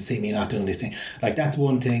outside and to see me not doing this thing. Like, that's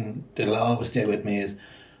one thing that'll always stay with me is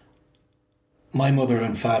my mother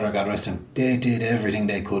and father, God rest them, they did everything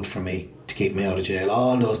they could for me to keep me out of jail.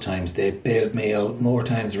 All those times they bailed me out, more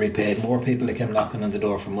times repaid, more people that came knocking on the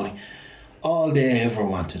door for money. All they ever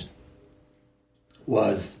wanted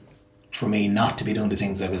was for me not to be doing the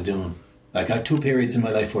things I was doing. Like, I have 2 periods in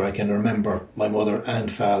my life where I can remember my mother and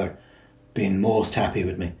father being most happy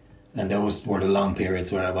with me, and those were the long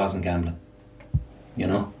periods where I wasn't gambling, you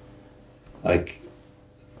know. Like,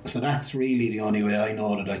 so that's really the only way I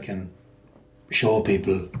know that I can show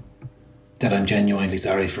people that I'm genuinely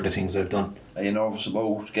sorry for the things I've done. Are you nervous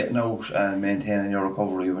about getting out and maintaining your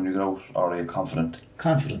recovery when you get out, or are you confident?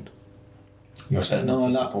 Confident. You're setting up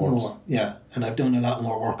the supports. Yeah, and I've done a lot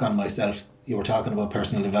more work on myself. You were talking about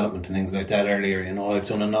personal development and things like that earlier. You know, I've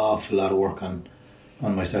done an awful lot of work on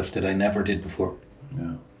myself that I never did before.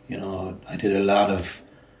 Yeah. You know, I did a lot of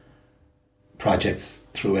projects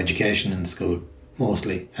through education in school,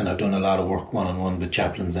 mostly, and I've done a lot of work one-on-one with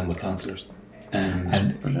chaplains and with counsellors.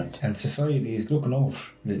 And society is looking out.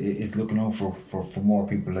 Is looking out for more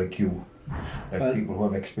people like you, like people who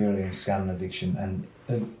have experienced gambling addiction,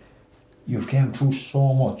 and you've came through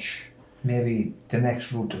so much. Maybe the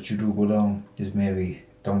next route that you do go down is maybe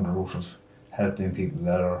down the route of helping people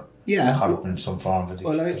that are caught up in some form of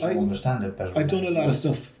addiction. Well, I understand it better. I've done a lot of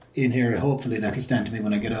stuff in here. Hopefully that'll stand to me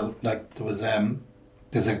when I get out. Like, there was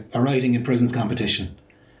there's a writing in prisons competition,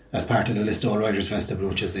 as part of the Listowel Riders Festival,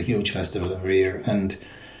 which is a huge festival every year. And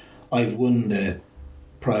I've won the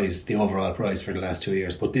prize, the overall prize, for the last 2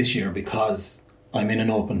 years. But this year, because I'm in an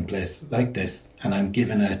open place like this and I'm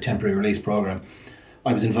given a temporary release programme,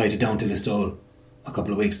 I was invited down to Listowel a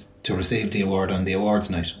couple of weeks to receive the award on the awards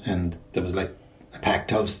night. And there was like a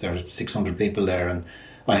packed house, there were 600 people there, and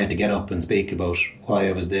I had to get up and speak about why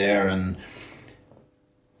I was there. And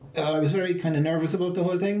I was very kind of nervous about the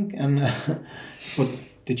whole thing. And but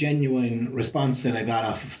the genuine response that I got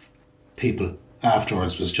off of people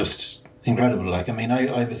afterwards was just incredible. Like, I mean,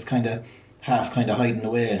 I was kind of hiding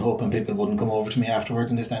away and hoping people wouldn't come over to me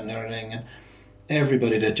afterwards and this, that and everything. And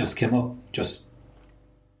everybody that just came up, just,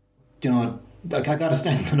 you know, like, I got a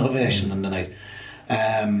standing ovation on the night.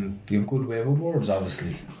 You have good way with words,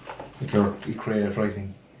 obviously, if you're creative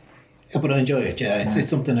writing. Yeah, but I enjoy it. Yeah, it's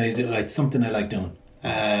something I do. It's something I like doing.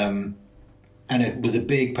 And it was a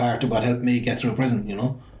big part of what helped me get through prison, you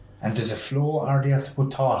know. And does it flow, or do you have to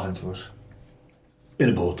put thought into it? Bit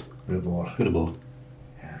of both. Bit of both.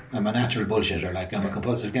 Yeah. I'm a natural bullshitter. Like, I'm a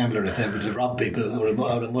compulsive gambler that's able to rob people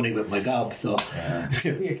out of money with my gob. So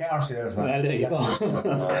be a car salesman. Well, there you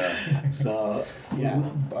go. So yeah.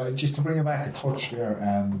 Just to bring it back a touch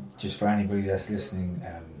there, just for anybody that's listening,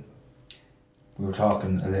 we were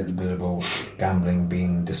talking a little bit about gambling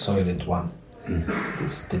being the silent one.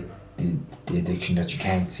 It's the addiction that you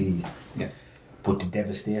can't see. Yeah. But the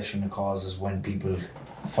devastation it causes when people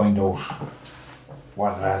find out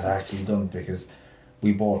what it has actually done, because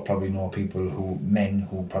we both probably know men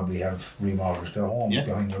who probably have remortgaged their homes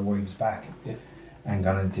behind their wives' back and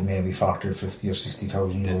gone into maybe 40 or 50 or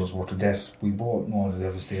 60,000 euros worth of debt. We both know the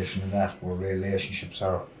devastation of that, where relationships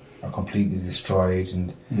are completely destroyed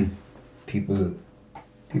and people's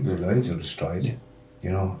lives are destroyed. Yeah. You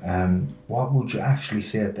know, what would you actually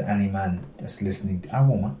say to any man that's listening,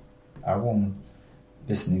 our woman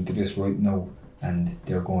listening to this right now, and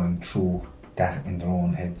they're going through that in their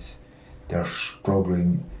own heads? They're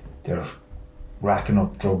struggling, they're racking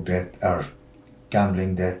up drug debt or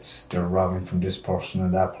gambling debts, they're robbing from this person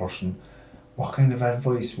and that person. What kind of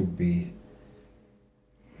advice would be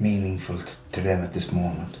meaningful to them at this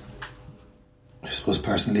moment? I suppose,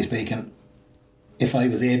 personally speaking, if I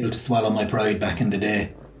was able to swallow my pride back in the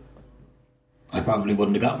day, I probably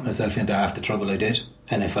wouldn't have gotten myself into half the trouble I did.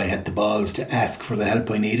 And if I had the balls to ask for the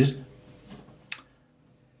help I needed.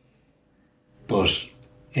 But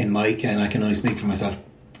in my case, I can only speak for myself,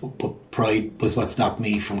 but pride was what stopped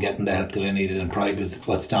me from getting the help that I needed, and pride was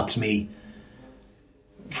what stopped me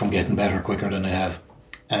from getting better quicker than I have.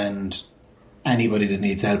 And anybody that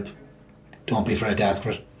needs help, don't be afraid to ask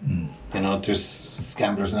for it. You know, there's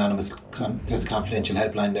Gamblers Anonymous, there's a confidential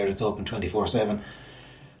helpline there that's open 24/7.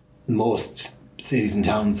 Most cities and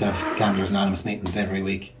towns have Gamblers Anonymous meetings every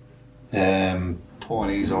week.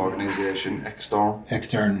 Tony's organisation,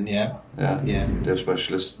 Extern, yeah. They're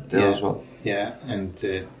specialists there as well. Yeah, and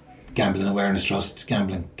the Gambling Awareness Trust,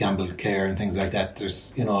 Gamble Care, and things like that.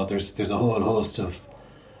 There's a whole host of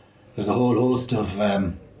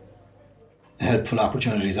helpful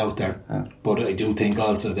opportunities out there. Yeah. But I do think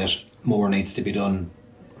also that more needs to be done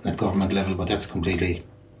at government level. But that's completely.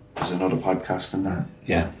 There's another podcast in that.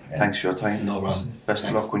 Yeah. Thanks for your time. No problem. Best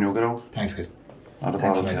of luck when you get out. Thanks, guys.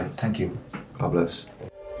 Thank you. God bless.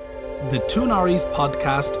 The Two Norries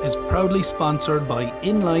podcast is proudly sponsored by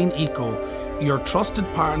Inline Eco, your trusted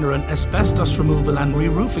partner in asbestos removal and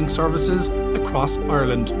re-roofing services across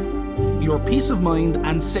Ireland. Your peace of mind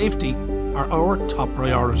and safety are our top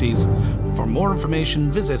priorities. For more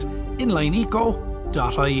information, visit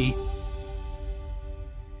inlineeco.ie.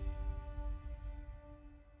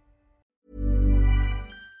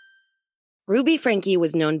 Ruby Franke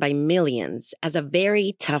was known by millions as a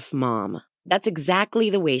very tough mom. That's exactly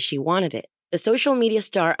the way she wanted it. The social media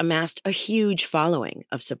star amassed a huge following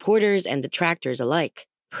of supporters and detractors alike,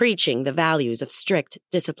 preaching the values of strict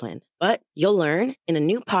discipline. But you'll learn in a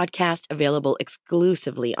new podcast available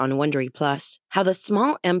exclusively on Wondery Plus how the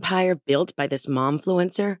small empire built by this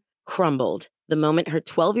momfluencer crumbled the moment her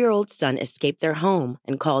 12-year-old son escaped their home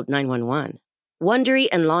and called 911. Wondery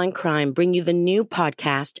and Law and Crime bring you the new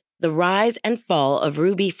podcast, The Rise and Fall of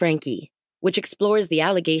Ruby Franke, which explores the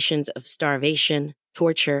allegations of starvation,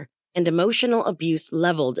 torture, and emotional abuse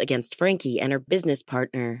leveled against Franke and her business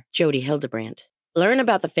partner, Jody Hildebrandt. Learn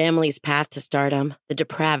about the family's path to stardom, the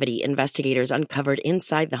depravity investigators uncovered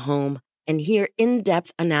inside the home, and hear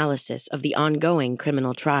in-depth analysis of the ongoing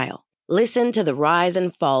criminal trial. Listen to The Rise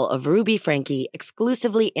and Fall of Ruby Franke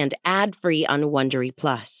exclusively and ad-free on Wondery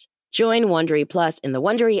Plus. Join Wondery Plus in the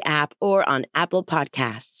Wondery app or on Apple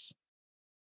Podcasts.